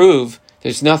to improve,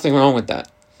 there's nothing wrong with that.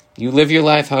 You live your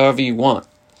life however you want.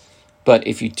 But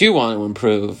if you do want to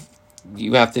improve,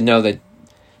 you have to know that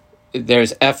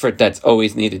there's effort that's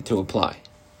always needed to apply.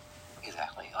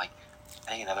 Exactly. I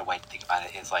think another way to think about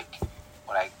it is the way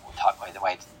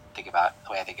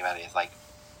I think about it is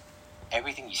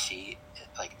everything you see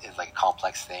is a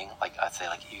complex thing. Let's say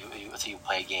you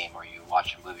play a game or you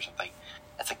watch a movie or something.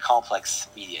 It's a complex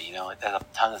media.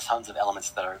 There's tons of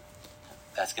elements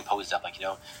that's composed of.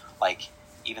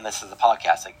 Even this is a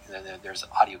podcast. There's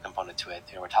audio component to it.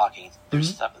 We're talking.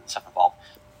 There's stuff involved.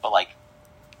 But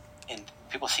and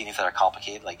people see things that are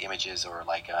complicated, like images or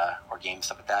or games,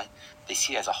 stuff like that. They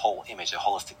see it as a whole image, a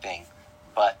holistic thing.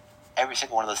 But every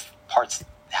single one of those parts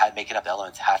making up the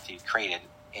elements have to be created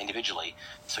individually.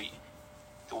 So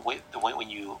the more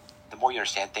you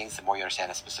understand things, the more you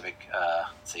understand a specific,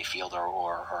 say, field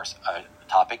or a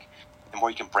topic, the more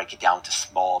you can break it down to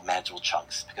small, manageable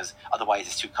chunks. Because otherwise,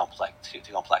 it's too complex,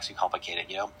 too complicated.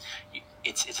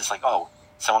 It's just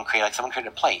someone created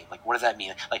a plane. What does that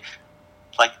mean?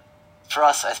 For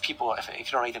us as people, if you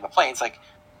don't know anything about planes,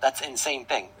 that's an insane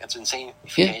thing. That's insane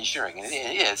if you get engineering, and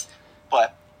it is.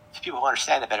 But if people who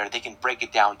understand it better, they can break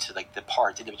it down to the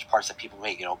individual parts that people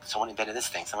make. Someone invented this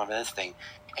thing, someone invented this thing,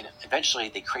 and eventually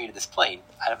they created this plane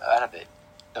out of it.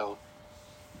 So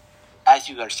as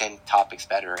you understand topics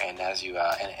better, and as you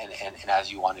and as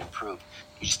you want to improve,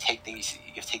 you just take things.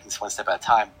 You have to take this one step at a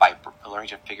time by learning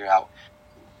to figure out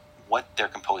what they're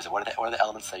composed of. What are the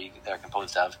elements that they're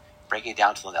composed of? Breaking it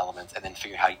down to those elements, and then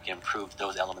figure out how you can improve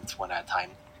those elements one at a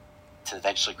time to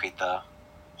eventually create the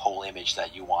whole image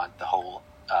that you want, the whole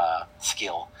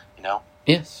skill.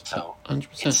 Yes. So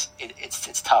 100%.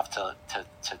 It's tough to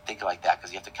think like that,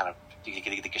 because you have to kind of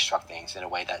deconstruct things in a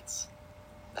way that's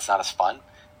not as fun,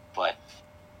 but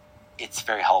it's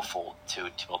very helpful to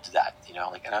be able to do that.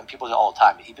 Like, and people do it all the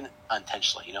time, even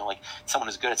unintentionally. Like, someone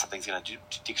who's good at something is going to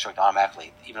deconstruct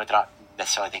automatically, even if they're not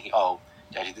necessarily thinking, oh,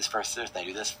 did I do this first? Did I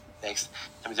do this next?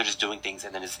 I mean, they're just doing things,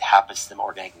 and then it happens to them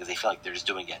organically because they feel like they're just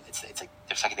doing it. It's like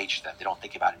their second nature to them. They don't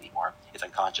think about it anymore. It's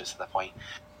unconscious at that point.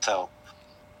 So,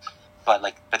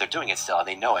 but they're doing it still, and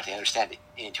they know it. They understand it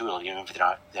intuitively, even if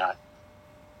they're not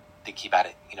thinking about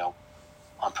it,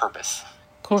 on purpose.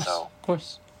 Of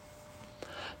course.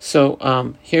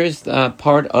 So here's the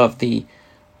part of the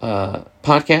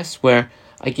podcast where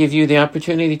I give you the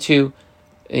opportunity to,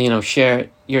 share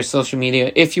your social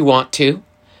media if you want to.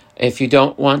 If you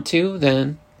don't want to,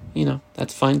 then,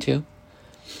 that's fine too.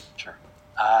 Sure.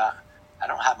 I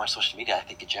don't have much social media, I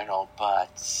think, in general,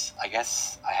 but I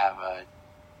guess I have a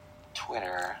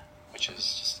Twitter, which is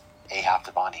just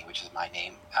Haftabani, which is my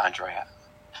name, Andre.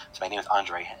 So my name is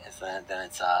Andre, and then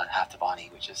it's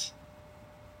Haftabani, which is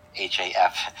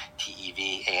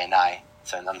Haftevani.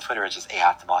 So on Twitter, it's just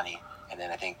Haftabani, and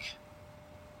then I think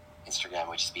Instagram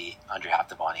would just be Andre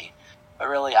Haftabani. But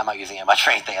really, I'm not using it much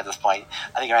for anything at this point.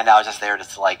 I think right now it's just there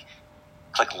just to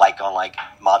click on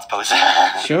mods posts.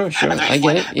 Sure, I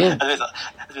get it. Yeah, that's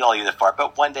all I'll use it for.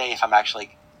 But one day, if I'm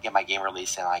actually get my game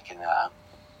released and I can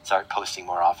start posting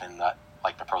more often,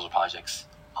 proposal projects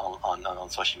on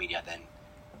social media, then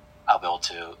I'll be able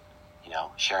to,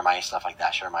 share my stuff like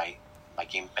that, share my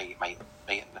game, my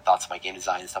thoughts of my game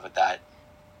design and stuff like that.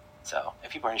 So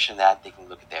if people are interested in that, they can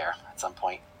look at there at some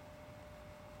point.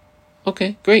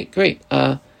 Okay, great.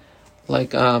 I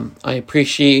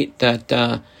appreciate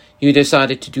that you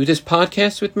decided to do this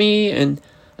podcast with me, and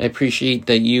I appreciate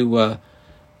that you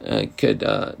could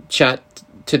chat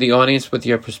to the audience with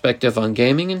your perspective on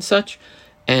gaming and such.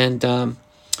 And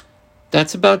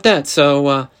that's about that.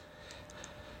 So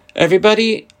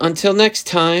everybody, until next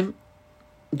time,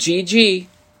 GG.